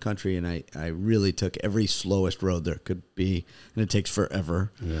across the country, and I really took every slowest road there could be, and it takes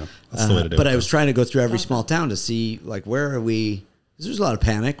forever. Yeah, that's the way to do it. But I was trying to go through every small town to see, like, where are we? 'Cause there's a lot of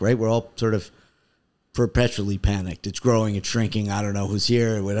panic, right? We're all sort of perpetually panicked. It's growing, it's shrinking. I don't know who's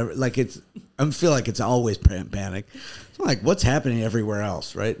here or whatever. Like I feel like it's always panic. So like, what's happening everywhere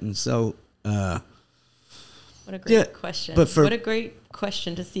else, right? And so... What a great question. What a great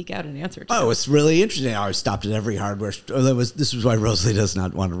question to seek out an answer to. Oh, it's really interesting. I stopped at every hardware store. This was why Rosalie does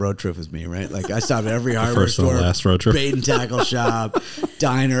not want a road trip with me, right? Like I stopped at every hardware store. First and last road trip. Bait and tackle shop,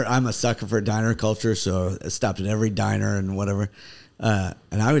 diner. I'm a sucker for diner culture, so I stopped at every diner and whatever. And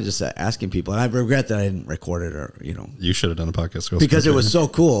I was just asking people, and I regret that I didn't record it, or You should have done a podcast because it was so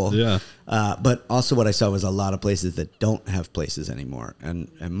cool. Yeah. But also, what I saw was a lot of places that don't have places anymore, and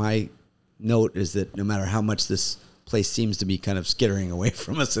my note is that no matter how much this place seems to be kind of skittering away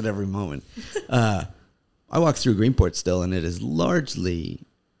from us at every moment, I walk through Greenport still, and it is largely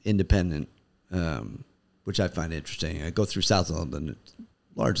independent, which I find interesting. I go through South London, it's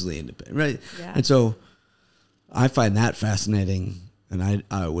largely independent, right? Yeah. And so I find that fascinating, and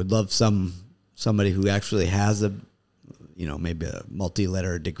I would love somebody who actually has a, maybe a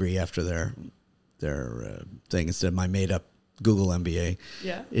multi-letter degree after their thing instead of my made-up Google MBA.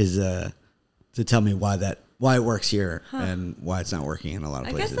 Yeah. Is to tell me why it works here and why it's not working in a lot of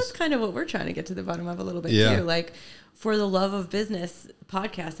places. I guess that's kind of what we're trying to get to the bottom of a little bit too. Like, For the Love of Business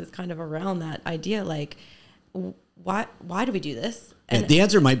podcast is kind of around that idea. Like, why do we do this? And the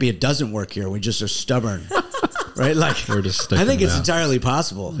answer might be it doesn't work here. We just are stubborn, right? Like we're just sticking I think it's now. entirely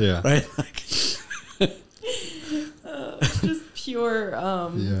possible. Yeah. Right. Just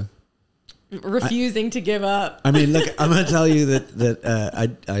pure. Refusing to give up. I mean, look, I'm going to tell you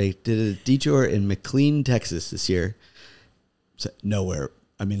that I did a detour in McLean, Texas this year. So nowhere.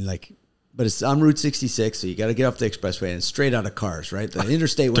 I mean, but it's on Route 66, so you got to get off the expressway, and it's straight out of cars, right? The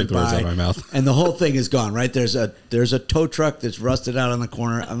interstate went Took the words by, out of my mouth. and the whole thing is gone, right? There's a tow truck that's rusted out on the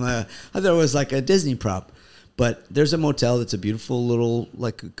corner. I thought it was like a Disney prop. But there's a motel that's a beautiful little,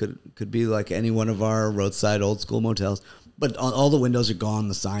 could be like any one of our roadside old school motels. But all the windows are gone.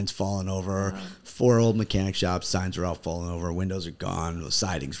 The sign's fallen over. Wow. 4 old mechanic shops. Signs are all fallen over. Windows are gone. The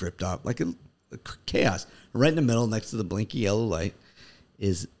siding's ripped off. Like a chaos. Right in the middle, next to the blinky yellow light,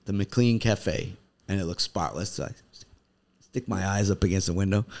 is the McLean Cafe. And it looks spotless. So I stick my eyes up against the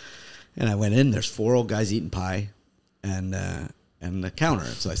window. And I went in. There's 4 old guys eating pie. And the counter.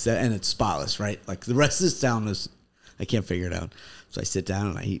 So I said, and it's spotless, right? Like the rest of this town is, I can't figure it out. So I sit down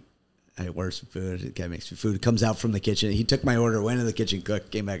and I eat. I order some food. The guy makes me food. It comes out from the kitchen. He took my order, went to the kitchen, cooked,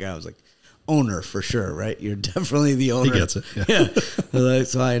 came back out. I was like, owner for sure, right? You're definitely the owner. He gets it. Yeah.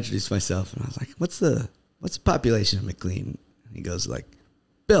 So I introduced myself, and I was like, what's the population of McLean? And he goes like,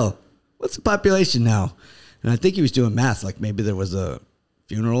 Bill, what's the population now? And I think he was doing math, like maybe there was a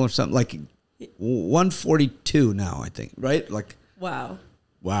funeral or something, like 142 now, I think, right? Like, wow,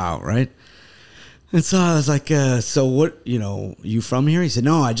 right? And so I was like, so what, you from here? He said,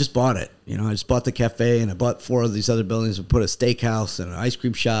 no, I just bought it. I just bought the cafe, and I bought 4 of these other buildings and put a steakhouse and an ice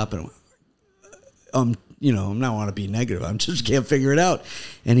cream shop. And, I'm not want to be negative. I just can't figure it out.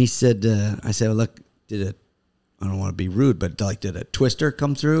 And he said, I said, well, look, I don't want to be rude, but did a twister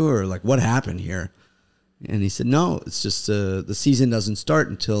come through, or like what happened here? And he said, no, it's just the season doesn't start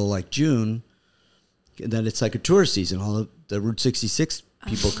until like June. And then it's like a tourist season. All the Route 66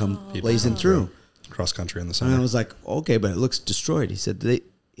 people come blazing through. Cross country in the summer. And I was like, okay, but it looks destroyed. He said the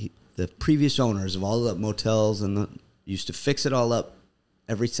previous owners of all the motels used to fix it all up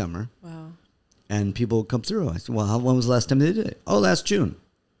every summer. Wow. And people would come through. I said, well, when was the last time they did it? Oh, last June.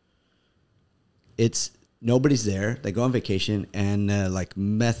 It's nobody's there. They go on vacation, and like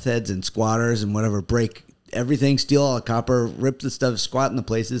meth heads and squatters and whatever break everything, steal all the copper, rip the stuff, squat in the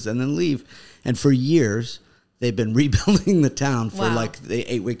places, and then leave. And for years, they've been rebuilding the town for like the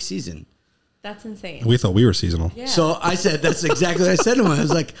 8-week season. That's insane. We thought we were seasonal. Yeah. So I said, that's exactly what I said to him. I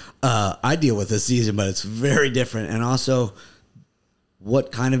was like, I deal with this season, but it's very different. And also,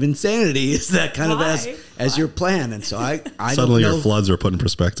 what kind of insanity is that kind of as your plan? And so I suddenly don't know. Your floods are put in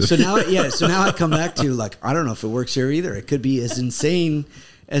perspective. So now, so now I come back to like, I don't know if it works here either. It could be as insane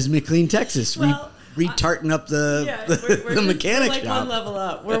as McLean, Texas. Retarting up the mechanic like shop. One level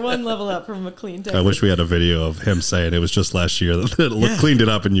up. We're one level up from McLean, Texas. I wish we had a video of him saying it was just last year that cleaned it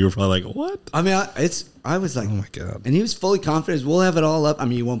up, and you were probably like, "What?" I mean, I was like, "Oh my god!" And he was fully confident. We'll have it all up. I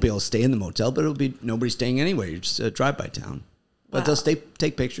mean, you won't be able to stay in the motel, but it'll be nobody staying anyway. You're just a drive-by town, but they'll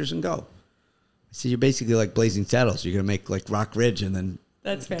take pictures and go. So you're basically like Blazing Saddles. You're gonna make like Rock Ridge, and then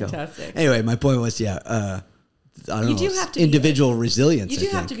that's fantastic. Go. Anyway, my point was, I don't know. Do have to individual resilience. You do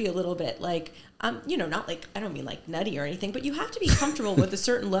have to be a little bit like, not like, I don't mean like nutty or anything, but you have to be comfortable with a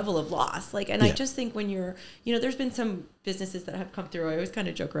certain level of loss. Like, and I just think when you're, there's been some businesses that have come through. I always kind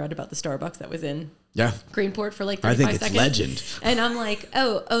of joke around about the Starbucks that was in Greenport for like 35 I think it's seconds. Legend. And I'm like,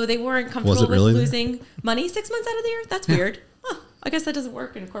 oh, they weren't comfortable with losing money 6 months out of the year. That's weird. I guess that doesn't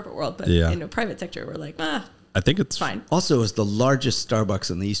work in a corporate world, but in a private sector, we're like, I think it's fine. Also, it was the largest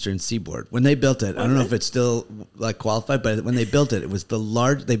Starbucks on the Eastern Seaboard. When they built it, I don't know if it's still like qualified, but when they built it, it was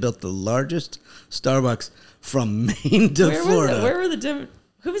they built the largest Starbucks from Maine to Florida. Where were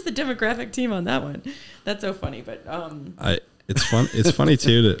who was the demographic team on that one? That's so funny, but it's fun. It's funny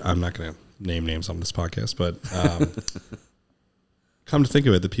too that I'm not going to name names on this podcast, but come to think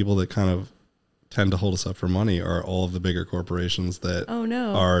of it, the people that kind of tend to hold us up for money are all of the bigger corporations that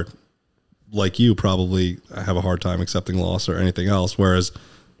are like you probably have a hard time accepting loss or anything else, whereas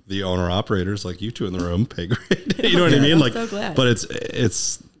the owner operators like you two in the room pay great. You know what I mean? Like, so glad. But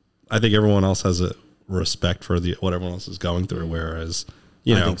it's I think everyone else has a respect for what everyone else is going through, whereas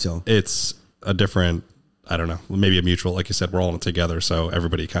I think so. It's a different, I don't know, maybe a mutual, like you said, we're all in it together, so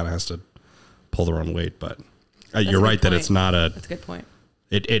everybody kind of has to pull their own weight. But you're right that it's not that's a good point.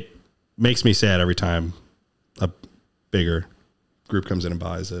 It makes me sad every time a bigger group comes in and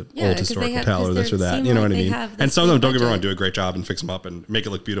buys it, old historic hotel or this or that. You know what I mean? And some of them, don't get me wrong, do a great job and fix them up and make it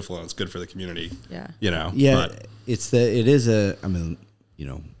look beautiful, and it's good for the community. Yeah. But it's a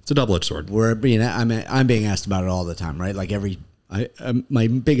double-edged sword. I'm being asked about it all the time, right? Like my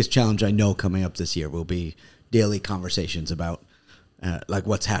biggest challenge I know coming up this year will be daily conversations about like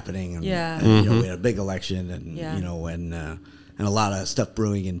what's happening. And, and, we had a big election and, and a lot of stuff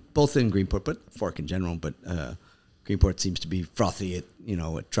brewing in both in Greenport, but Fork in general, but, Greenport seems to be frothy at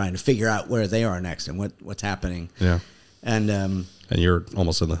trying to figure out where they are next and what's happening. Yeah, and you're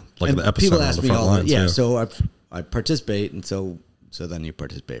almost in the epicenter. People ask on the me front all lines. yeah. So I participate, and so then you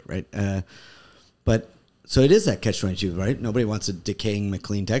participate, right? But so it is that catch-22, right? Nobody wants a decaying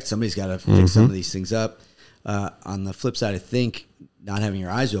McLean Tech. Somebody's got to fix some of these things up. On the flip side, I think not having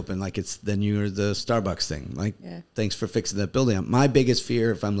your eyes open, like then you're the Starbucks thing. Like, thanks for fixing that building. My biggest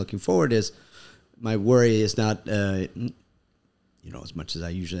fear, if I'm looking forward, is. My worry is not, as much as I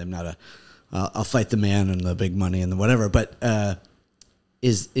usually am not I'll fight the man and the big money and the whatever, but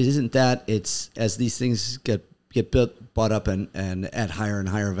isn't that it's as these things get bought up and at higher and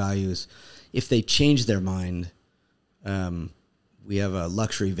higher values, if they change their mind, we have a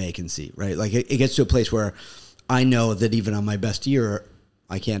luxury vacancy, right? Like it gets to a place where I know that even on my best year,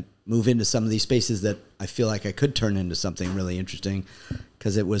 I can't move into some of these spaces that I feel like I could turn into something really interesting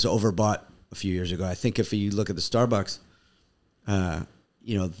because it was overbought a few years ago. I think if you look at the Starbucks,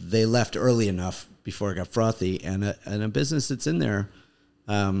 they left early enough before it got frothy, and a business that's in there,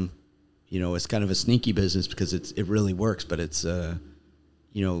 it's kind of a sneaky business because it really works, but it's, if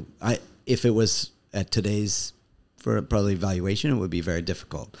it was at today's for probably valuation, it would be very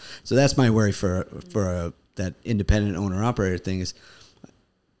difficult. So that's my worry for that independent owner operator thing is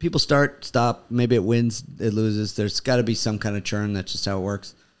people stop, maybe it wins, it loses. There's got to be some kind of churn. That's just how it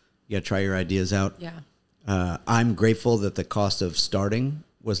works. You got to try your ideas out. Yeah. I'm grateful that the cost of starting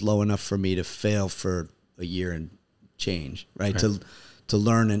was low enough for me to fail for a year and change, right? To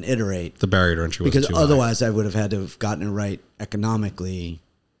learn and iterate. The barrier to entry was because too otherwise high. I would have had to have gotten it right economically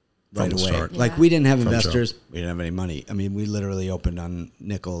right away. Start. Like we didn't have investors. We didn't have any money. I mean, we literally opened on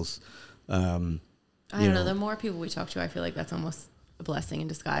nickels. I don't know. The more people we talk to, I feel like that's almost a blessing in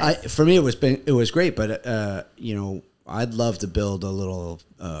disguise. For me, it was great, but I'd love to build a little,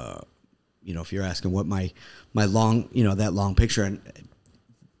 if you're asking what my long, that long picture, and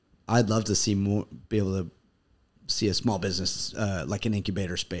I'd love to see more, be able to see a small business like an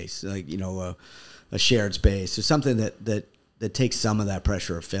incubator space, like a shared space, or something that takes some of that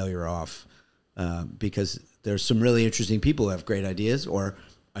pressure of failure off, because there's some really interesting people who have great ideas, or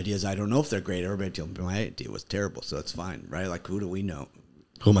ideas I don't know if they're great. Everybody tells me my idea was terrible, so it's fine, right? Like, who do we know?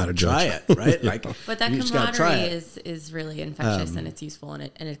 Who am I to Try judge? it, right? Like, But that you just gotta try camaraderie it. is really infectious, and it's useful, and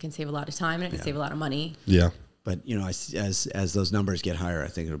it can save a lot of time, and it can save a lot of money. Yeah. But as those numbers get higher, I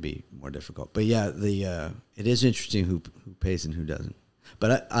think it'll be more difficult. But yeah, it is interesting who pays and who doesn't.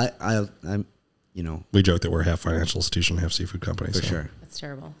 But I'm We joke that we're half financial institution, half seafood company. for sure. That's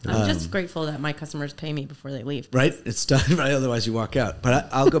terrible. I'm just grateful that my customers pay me before they leave. Right? It's done, right? Otherwise you walk out. But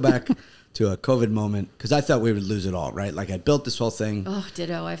I'll go back to a COVID moment, because I thought we would lose it all, right? Like, I built this whole thing. Oh,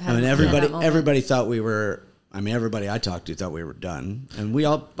 ditto. I've I had mean, that moment. everybody thought we were. I mean, everybody I talked to thought we were done, and we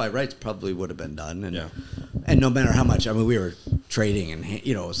all, by rights, probably would have been done. And and no matter how much, I mean, we were trading, and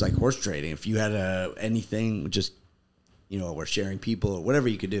it was like horse trading. If you had anything, just we're sharing people or whatever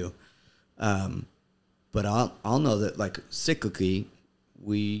you could do. But I'll know that, like, cyclically,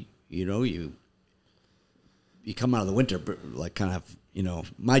 we you come out of the winter, like, kind of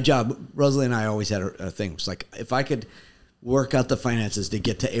my job. Rosalie and I always had a thing. It's like, if I could work out the finances to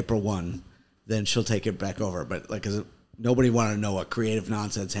get to April 1, then she'll take it back over. But, like, 'cause nobody wanted to know what creative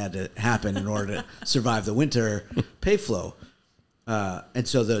nonsense had to happen in order to survive the winter pay flow. And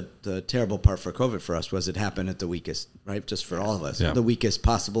so the terrible part for COVID for us was it happened at the weakest, right? Just for all of us, the weakest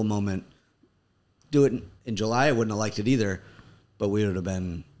possible moment. Do it in July, I wouldn't have liked it either, but we would have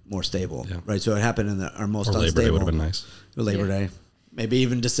been more stable, right? So it happened in our most unstable. Labor Day would have been nice. Labor Day. Maybe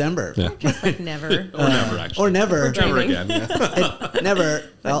even December. Yeah. Just like never. Or never, actually. Or never. Never again. Yeah. Never.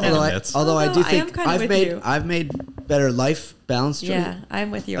 Although I do think I've made better life balance. Yeah,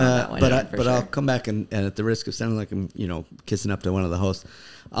 I'm with you on that one. But I'll come back and at the risk of sounding like I'm kissing up to one of the hosts,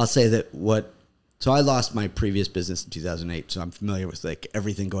 I'll say that so I lost my previous business in 2008, so I'm familiar with, like,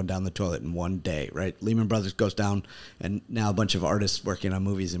 everything going down the toilet in one day, right? Lehman Brothers goes down, and now a bunch of artists working on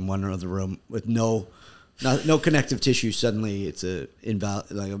movies in one other room with no connective tissue. Suddenly it's a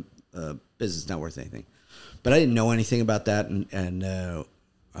business not worth anything. But I didn't know anything about that, and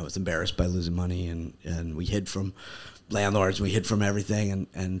I was embarrassed by losing money, and we hid from landlords, we hid from everything,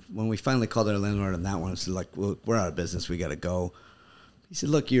 and when we finally called our landlord on that one, it's like, well, we're out of business, we got to go. He said,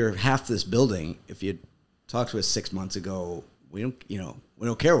 look, you're half this building. If you talked to us 6 months ago, we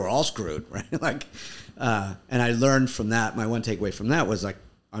don't care. We're all screwed, right? Like, and I learned from that. My one takeaway from that was, like,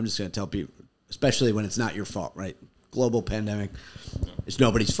 I'm just going to tell people, especially when it's not your fault, right? Global pandemic, it's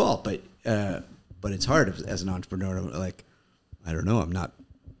nobody's fault, but it's hard as an entrepreneur to, like, I don't know,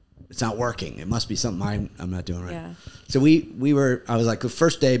 it's not working. It must be something I'm not doing right. Yeah. So I was like, the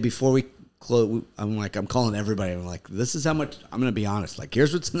first day before we close, I'm calling everybody. I'm like, this is how much, I'm going to be honest. Like,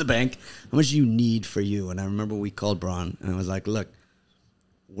 here's what's in the bank. How much do you need for you? And I remember we called Braun, and I was like, look,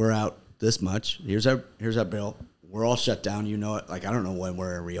 we're out this much. Here's our bill. We're all shut down. You know it. Like, I don't know when we're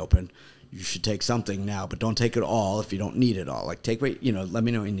going to reopen. You should take something now, but don't take it all if you don't need it all. Like, take what, let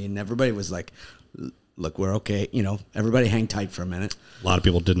me know what you need. And everybody was like, look, we're okay. Everybody hang tight for a minute. A lot of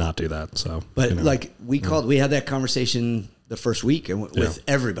people did not do that. So, but like, we had that conversation the first week and with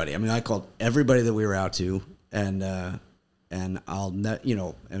everybody. I mean, I called everybody that we were out to, and and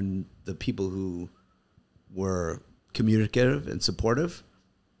the people who were communicative and supportive,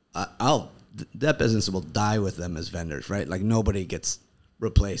 that business will die with them as vendors, right? Like, nobody gets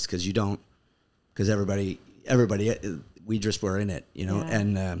replaced because everybody, we just were in it,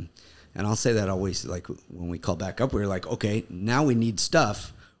 and I'll say that always, like, when we call back up, we were like, okay, now we need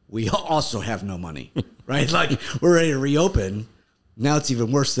stuff. We also have no money, right? Like, we're ready to reopen. Now it's even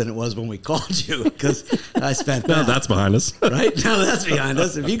worse than it was when we called you, because I spent that. No, that's behind us. Right? Now that's behind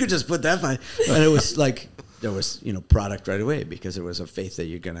us. If you could just put that behind. And it was like, there was, product right away, because there was a faith that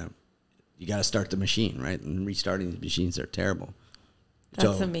you got to start the machine, right? And restarting these machines are terrible.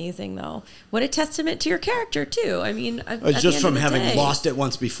 That's amazing, though. What a testament to your character, too. I mean, it's just from having lost it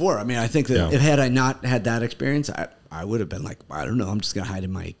once before. I mean, I think that if had I not had that experience, I would have been like, I don't know, I'm just going to hide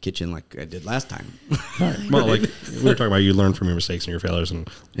in my kitchen like I did last time. Well, like we were talking about, you learn from your mistakes and your failures, and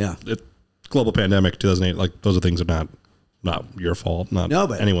global pandemic, 2008, like, those are things that are not your fault, but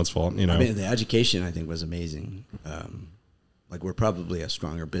anyone's fault. I mean, the education, I think, was amazing. Like, we're probably a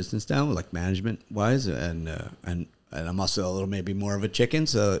stronger business now, like, management wise, and I'm also a little maybe more of a chicken,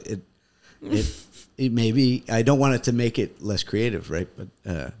 so it maybe, I don't want it to make it less creative, right?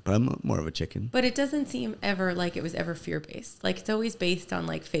 But I'm more of a chicken. But it doesn't seem ever like it was ever fear-based. Like, it's always based on,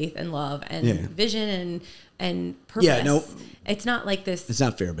 like, faith and love and vision and purpose. Yeah, no, it's not like this. It's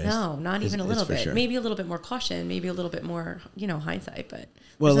not fear-based. No, not even a little bit. Sure. Maybe a little bit more caution, maybe a little bit more, hindsight. But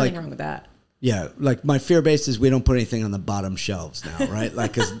there's nothing wrong with that. Yeah, like my fear base is we don't put anything on the bottom shelves now, right?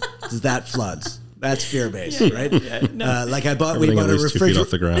 Like, because that floods. That's fear based, right? Yeah, no. Like we bought a refrigerator off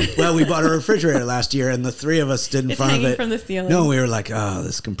the ground. Well, we bought a refrigerator last year, and the three of us stood in front of it. From the ceiling. No, we were like, "Oh,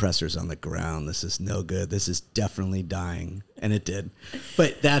 this compressor's on the ground. This is no good. This is definitely dying," and it did.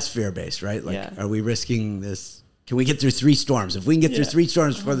 But that's fear based, right? Like, are we risking this? Can we get through 3 storms? If we can get through 3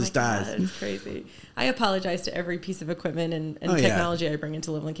 storms before this dies, it's crazy. I apologize to every piece of equipment and technology I bring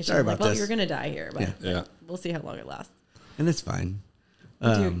into Live Kitchen. Sorry about this. You're going to die here, but we'll see how long it lasts. And it's fine.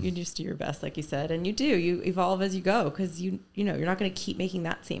 You just do your best, like you said, and you evolve as you go because you know you're not going to keep making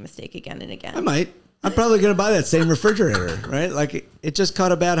that same mistake again and again. I might. I'm probably going to buy that same refrigerator, right? Like it just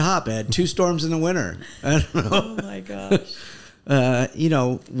caught a bad hop. It had 2 storms in the winter. I don't know. Oh my gosh.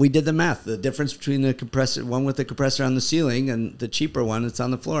 We did the math. The difference between the compressor, one with the compressor on the ceiling, and the cheaper one that's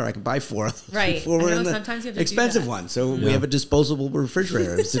on the floor. I can buy 4 of those. Right. Before we're in the sometimes you have to expensive one. So we have a disposable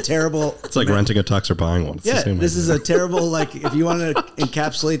refrigerator. It's a terrible. It's like renting a tux or buying one. It's the same this idea. is a terrible. Like if you want to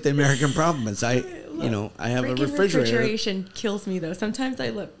encapsulate the American problem, it's I have a refrigerator. Refrigeration kills me though. Sometimes I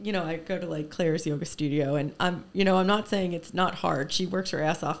look, I go to like Claire's yoga studio, and I'm not saying it's not hard. She works her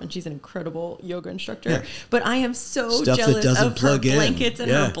ass off, and she's an incredible yoga instructor. Yeah. But I am so jealous of her blankets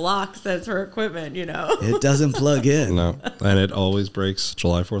and her blocks as her equipment. It doesn't plug in. No, and it always breaks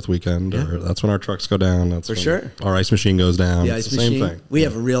July 4th weekend. Or that's when our trucks go down. That's for when sure. Our ice machine goes down. The ice machine. Same thing. We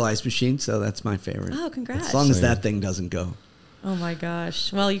have a real ice machine, so that's my favorite. Oh, congrats! As long as that thing doesn't go. Oh my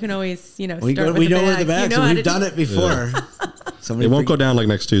gosh! Well, you can always, start we with know the where the bags. So we've done it before. Yeah. It won't go down like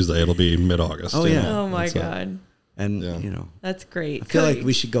next Tuesday. It'll be mid-August. Oh yeah! Oh my god! And that's great. I feel like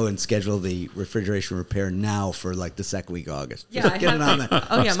we should go and schedule the refrigeration repair now for like the second week of August. Yeah, get it on the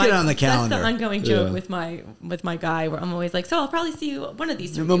calendar. That's the ongoing joke with my guy, where I'm always like, so I'll probably see you one of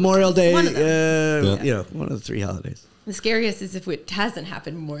these 3 Memorial Day. One of them. One of the 3 holidays. The scariest is if it hasn't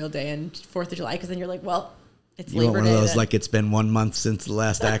happened Memorial Day and 4th of July, because then you're like, well. It's you Labor want Day. One of those like it's been 1 month since the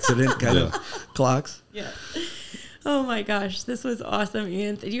last accident kind of clocks. Yeah. Oh my gosh, this was awesome,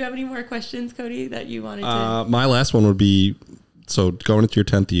 Ian. Do you have any more questions, Cody, that you wanted to? My last one would be, so going into your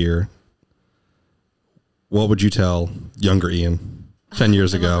 10th year, what would you tell younger Ian 10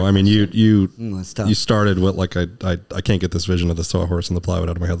 years ago? I mean, you started with like I can't get this vision of the sawhorse and the plywood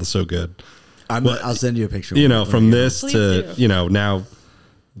out of my head. That's so good. I'll send you a picture. From this to now.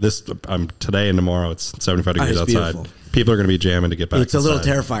 Today and tomorrow it's 75 degrees outside. Beautiful. People are going to be jamming to get back. It's a little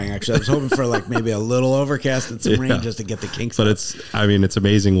terrifying, actually. I was hoping for like maybe a little overcast and some rain just to get the kinks. But it's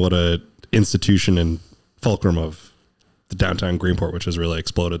amazing what a institution and fulcrum of the downtown Greenport, which has really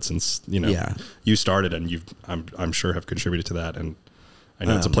exploded since you started, and I'm sure have contributed to that. And I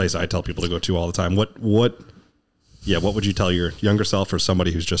know it's a place I tell people to go to all the time. What would you tell your younger self or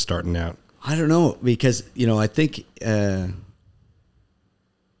somebody who's just starting out? I don't know, because I think.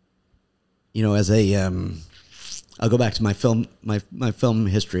 As I'll go back to my film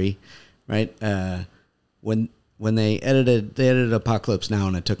history, right? When they edited Apocalypse Now,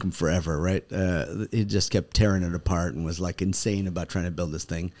 and it took them forever, right? He just kept tearing it apart and was like insane about trying to build this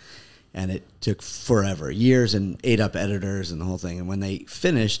thing, and it took forever, years, and ate up editors and the whole thing. And when they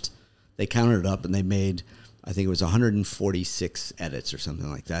finished, they counted it up, and they made, I think it was 146 edits or something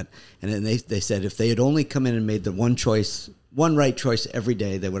like that. And then they said if they had only come in and made the one right choice every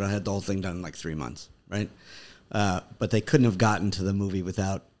day, they would have had the whole thing done in like 3 months, right? But they couldn't have gotten to the movie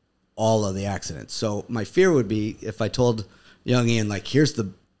without all of the accidents. So my fear would be if I told young Ian, like, here's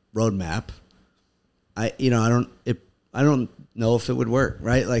the roadmap. I don't know if it would work,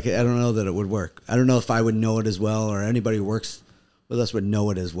 right? Like, I don't know that it would work. I don't know if I would know it as well, or anybody who works with us would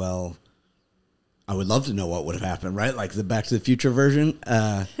know it as well. I would love to know what would have happened, right? Like the Back to the Future version.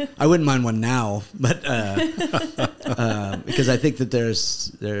 I wouldn't mind one now, but because I think that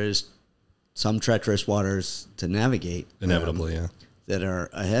there's some treacherous waters to navigate, inevitably, that are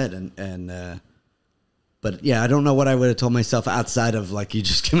ahead, but I don't know what I would have told myself outside of like you're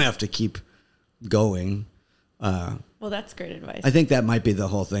just gonna have to keep going. Well, that's great advice. I think that might be the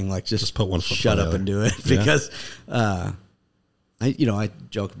whole thing. Like just put one foot shut up and do it, because. I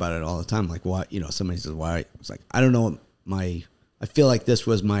joke about it all the time. Like, why, somebody says, why? It's like, I don't know. I feel like this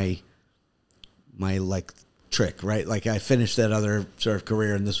was my like trick, right? Like I finished that other sort of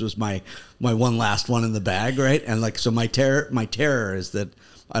career, and this was my one last one in the bag, right? And like, so my terror is that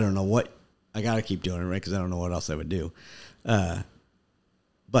I don't know what I got to keep doing it, right? Because I don't know what else I would do.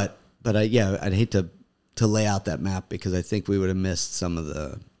 But I'd hate to lay out that map, because I think we would have missed some of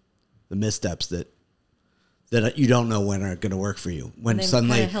the missteps that you don't know when are going to work for you. When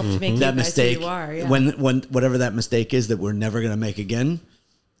suddenly that mistake, when whatever that mistake is that we're never going to make again,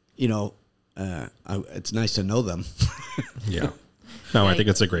 it's nice to know them. Yeah. No, I think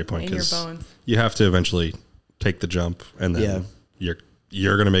it's a great point in your because bones. you have to eventually take the jump, and then you're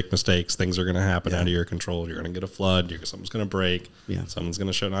going to make mistakes. Things are going to happen out of your control. You're going to get a flood. Something's going to break. Yeah. Someone's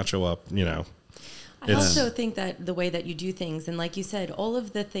going to not show up. I also think that the way that you do things, and like you said, all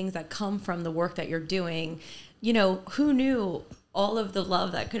of the things that come from the work that you're doing, who knew all of the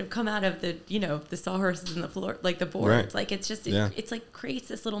love that could have come out of the, the sawhorses and the floor, like the boards. Right. Like it's just, it's like creates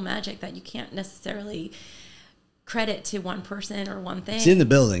this little magic that you can't necessarily credit to one person or one thing. It's in the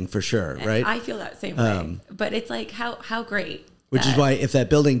building for sure, right? I feel that same way. But it's like how great. Which is why if that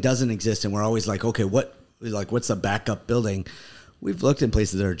building doesn't exist and we're always like, okay, what's the backup building? We've looked in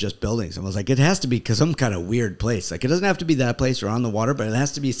places that are just buildings. I was like, it has to be some kind of weird place. Like it doesn't have to be that place or on the water, but it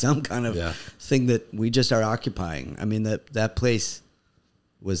has to be some kind of thing that we just are occupying. I mean, that place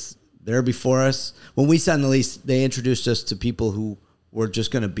was there before us. When we signed the lease, they introduced us to people who were just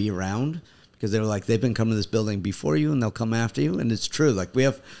going to be around because they were like, they've been coming to this building before you and they'll come after you. And it's true. Like we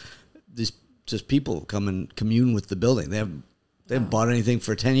have these just people come and commune with the building. They haven't bought anything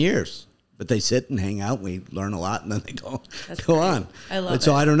for 10 years. But they sit and hang out. We learn a lot, and then they go on. I love it.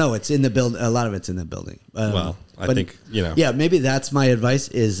 So I don't know. It's in the build. A lot of it's in the building. I think Yeah, maybe that's my advice.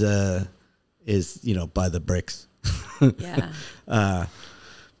 Is buy the bricks. Yeah. Buy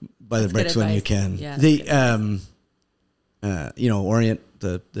the bricks when you can. Yeah, Orient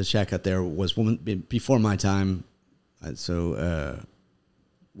the shack out there was before my time,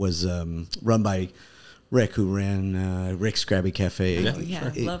 was run by Rick, who ran Rick's Krabby Cafe.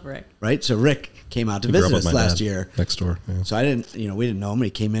 Love Rick. Right? So Rick came out to visit us last year. Next door. Yeah. So we didn't know him. He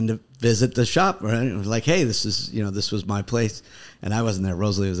came in to visit the shop. Right? It was like, hey, this was my place. And I wasn't there.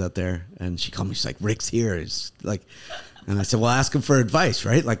 Rosalie was out there. And she called me. She's like, Rick's here. It's like, and I said, well, ask him for advice,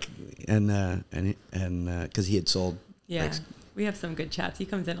 right? Like, and because he had sold Rick's. We have some good chats. He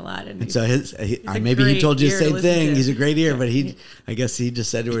comes in a lot, and so maybe he told you the same thing. He's a great ear, but I guess he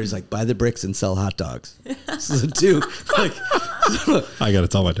just said to her, he's like, buy the bricks and sell hot dogs. So too, like, I got to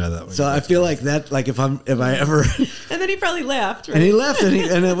tell my dad that way. So I feel like that, like if I ever, and then he probably left, right? And he left, and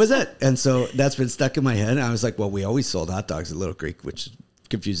it was it. And so that's been stuck in my head. And I was like, well, we always sold hot dogs at Little Creek, which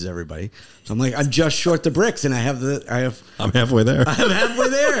confuses everybody. So I'm like, I'm just short the bricks, and I'm halfway there. I'm halfway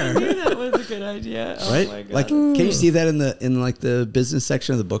there. I knew that was a good idea. Oh right? My God. Like, can you see that in the business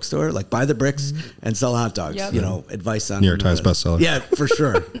section of the bookstore? Like, buy the bricks and sell hot dogs. Yep. Advice on New York Times bestseller. Yeah, for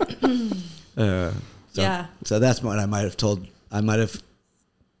sure. Yeah. So that's what I might have told. I might have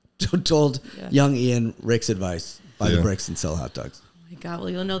told young Ian Rick's advice: buy the bricks and sell hot dogs. Oh my God! Well,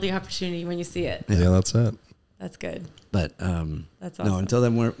 you'll know the opportunity when you see it. Yeah, that's it. That's good. But that's awesome. No, until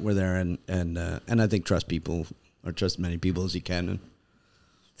then we're there, and I think trust people or trust as many people as you can. And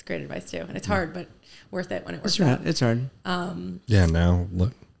it's great advice too, and it's hard, but worth it when it works out. It's hard. Now,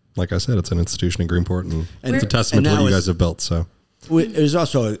 like I said, it's an institution in Greenport, and it's a testament to what you guys have built. So it was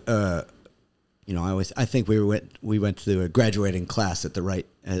also, I think we went through a graduating class at the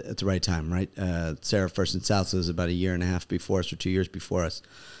right time, right? Sarah First and South was about a year and a half before us, or 2 years before us.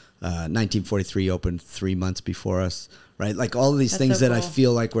 1943 opened 3 months before us, right? Like all of these things that I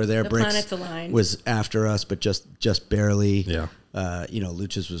feel like were there. The Bricks planets aligned. Was after us, but just barely. Yeah.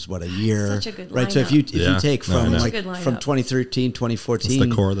 Lucha's was a year. Such a good right? lineup. So if you take from from 2013, 2014, it's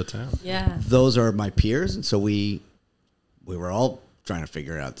the core of the town. Yeah. Those are my peers, and so we were all trying to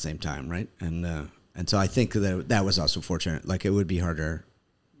figure it out at the same time, right? And so I think that was also fortunate. Like it would be harder.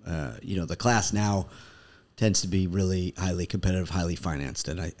 The class now tends to be really highly competitive, highly financed,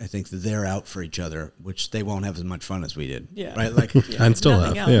 and I think that they're out for each other, which they won't have as much fun as we did. Yeah. Right? Like and still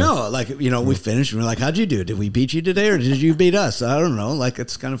have. Yeah. No, like we finished and we're like, how'd you do? Did we beat you today or did you beat us? I don't know. Like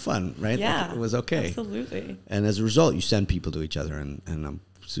it's kind of fun, right? Yeah. Like, it was okay. Absolutely. And as a result, you send people to each other and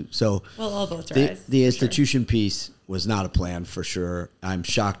so well, all boats rise. The institution piece was not a plan for sure. I'm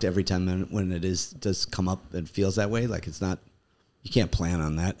shocked every time when does come up and feels that way. Like it's not, you can't plan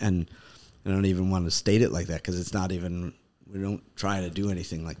on that. And I don't even want to state it like that because it's not even, we don't try to do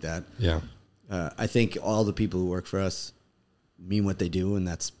anything like that. Yeah. I think all the people who work for us mean what they do, and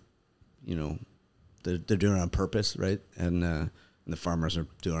that's, they're doing it on purpose, right? And the farmers are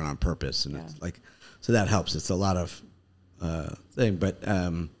doing it on purpose, and it's like, so that helps. It's a lot of thing, but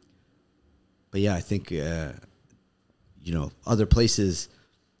yeah, I think other places,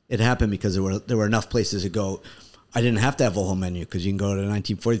 it happened because there were enough places to go. I didn't have to have a whole menu because you can go to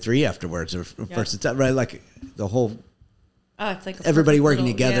 1943 afterwards or first, right? Like the whole, it's like everybody working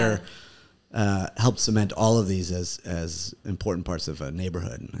together helped cement all of these as important parts of a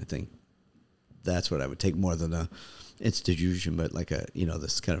neighborhood. And I think that's what I would take more than a institution, but like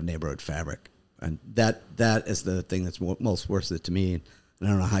this kind of neighborhood fabric. And that is the thing that's most worth it to me. And I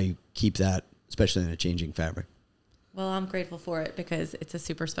don't know how you keep that, especially in a changing fabric. Well, I'm grateful for it because it's a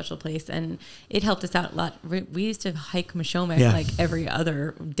super special place and it helped us out a lot. We used to hike Mashomek like every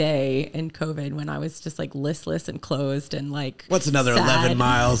other day in COVID when I was just like listless and closed and like, what's another sad. 11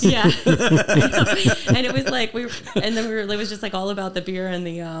 miles? Yeah. And it was like, it was just like all about the beer and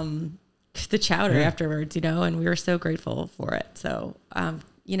the chowder afterwards, you know, and we were so grateful for it. So,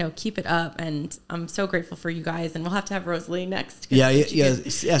 you know, keep it up. And I'm so grateful for you guys. And we'll have to have Rosalie next. Yeah.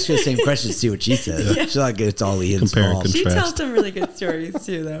 Ask her the same question, see what she says. She's like, it's all Ian's fault. She tells some really good stories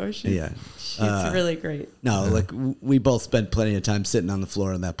too, though. She's really great. No, like we both spent plenty of time sitting on the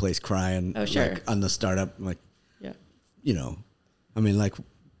floor in that place crying. Oh, sure. Like, on the startup, like, yeah, you know, I mean, like,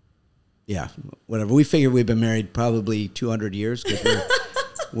 yeah, whatever. We figured we've been married probably 200 years because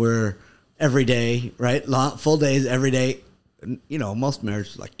we're every day, right? Full days every day. You know, most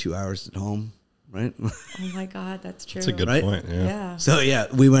marriages like 2 hours at home, right? Oh my God, that's true. That's a good point. Yeah. So yeah,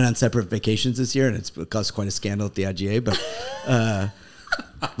 we went on separate vacations this year, and it's caused quite a scandal at the IGA. But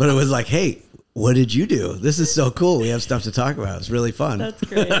but it was like, hey, what did you do? This is so cool. We have stuff to talk about. It's really fun. That's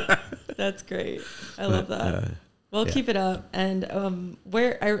great. That's great. I love that. Well, keep it up. And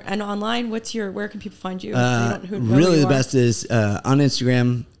and online, where can people find you? Really, the best is on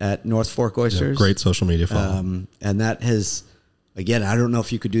Instagram at North Fork Oysters. Yeah, great social media follow. And that has, again, I don't know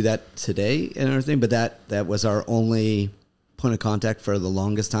if you could do that today and everything, but that was our only point of contact for the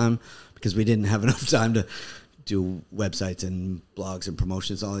longest time because we didn't have enough time to do websites and blogs and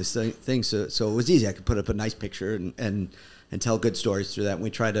promotions, all these things. So it was easy. I could put up a nice picture and tell good stories through that. And we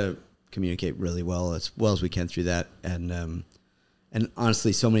try to communicate really well as we can through that. And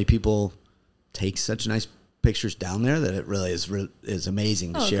honestly, so many people take such nice pictures down there that it really is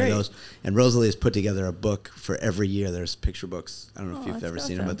amazing to share those. And Rosalie has put together a book for every year. There's picture books. I don't know if you've ever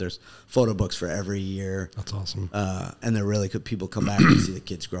seen them, but there's photo books for every year. That's awesome. And they're really good. People come back and see the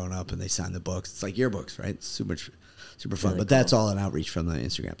kids growing up and they sign the books. It's like yearbooks, right? It's super fun. But that's all an outreach from the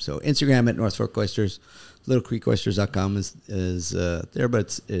Instagram. So Instagram at North Fork Oysters. LittleCreekOysters.com is there,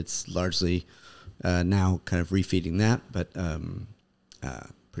 but it's largely now kind of refeeding that, but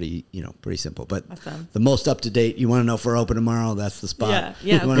pretty simple. But awesome. The most up to date, you want to know if we're open tomorrow, that's the spot.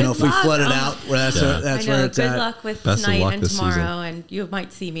 Yeah. You want to know if we flooded out, that's where it's at. Good luck with tonight and tomorrow, and you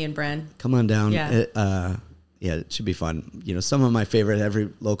might see me and Bren. Come on down. Yeah. It should be fun. You know, some of my favorite,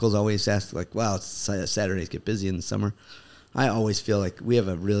 every locals always ask, like, wow, Saturdays get busy in the summer. I always feel like we have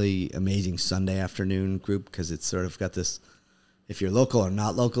a really amazing Sunday afternoon group because it's sort of got this, if you're local or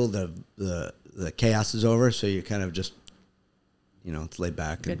not local, the chaos is over. So you're kind of just, you know, it's laid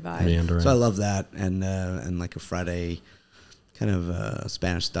back. Good vibe. So I love that. And like a Friday kind of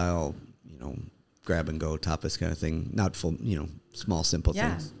Spanish style, you know, grab and go tapas kind of thing. Not full, you know, small, simple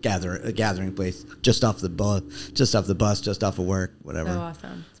things. A gathering place just off the bus, just off of work, whatever. So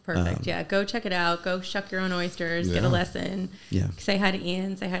awesome. It's perfect. Go check it out. Go shuck your own oysters. Get a lesson. Yeah. Say hi to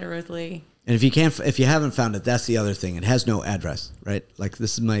Ian. Say hi to Rosalie. And if you haven't found it, that's the other thing. It has no address, right? Like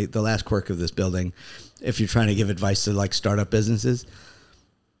this is the last quirk of this building. If you're trying to give advice to like startup businesses,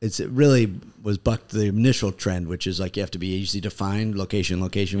 it really was bucked the initial trend, which is like you have to be easy to find, location,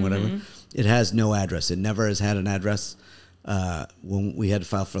 whatever. It has no address. It never has had an address. When we had to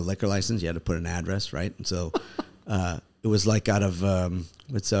file for a liquor license, you had to put an address, right? And so it was like out of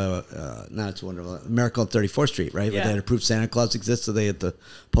it's wonderful Miracle on 34th Street, right? Where they had to prove Santa Claus exists, so they had the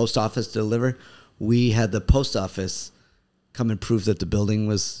post office to deliver. We had the post office come and prove that the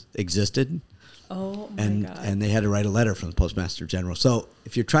building existed. Oh my God. And they had to write a letter from the Postmaster General. So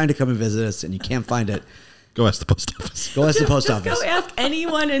if you're trying to come and visit us and you can't find it, go ask the post office. Go ask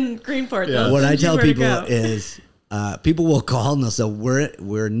anyone in Greenport. Yeah. What I tell people is people will call and they'll say,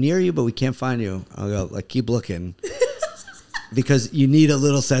 we're near you, but we can't find you. I'll go, like, keep looking. Because you need a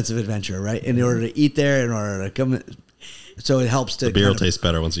little sense of adventure, right? In order to eat there, in order to come. So it helps to. The beer will taste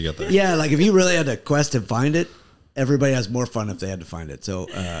better once you get there. Yeah, like if you really had to quest and find it, everybody has more fun if they had to find it. So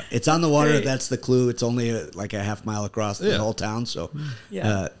it's on the water. Great. That's the clue. It's only like a half mile across the whole town. So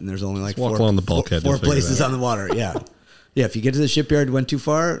and there's only like walk along the bulkhead, four places on the water. Yeah. Yeah, if you get to the shipyard, you went too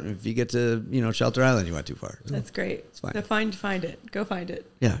far. If you get to Shelter Island, you went too far. That's great. It's fine. So find it. Go find it.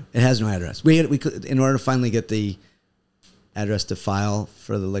 Yeah, it has no address. We in order to finally get the address to file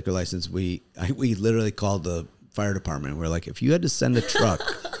for the liquor license, we literally called the fire department. We're like, if you had to send a truck,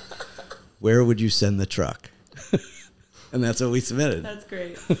 where would you send the truck? And that's what we submitted. That's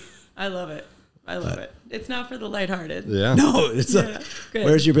great. I love it. It. It's not for the lighthearted. Yeah. No, it's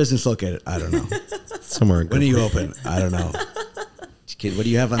where's your business located? I don't know. Somewhere. When are you open? I don't know. Kid, what do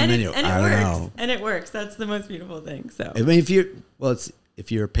you have on the menu? I don't know. And it works. That's the most beautiful thing. So I mean,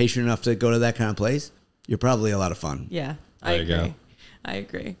 if you're patient enough to go to that kind of place, you're probably a lot of fun. Yeah, I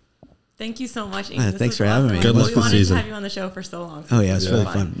agree. Thank you so much, Ian. Thanks for having me. Good luck We this wanted season. to have you on the show for so long. Oh, yeah, it's really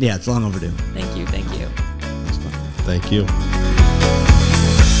fun. Yeah, it's long overdue. Thank you. Thank you. Thank you.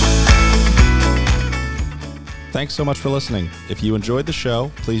 Thanks so much for listening. If you enjoyed the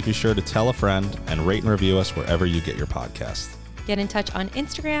show, please be sure to tell a friend and rate and review us wherever you get your podcast. Get in touch on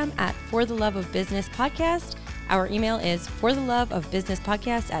Instagram at For the Love of Business Podcast. Our email is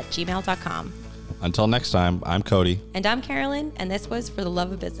fortheloveofbusinesspodcast@gmail.com. Until next time, I'm Cody. And I'm Carolyn, and this was For the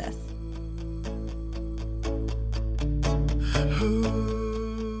Love of Business.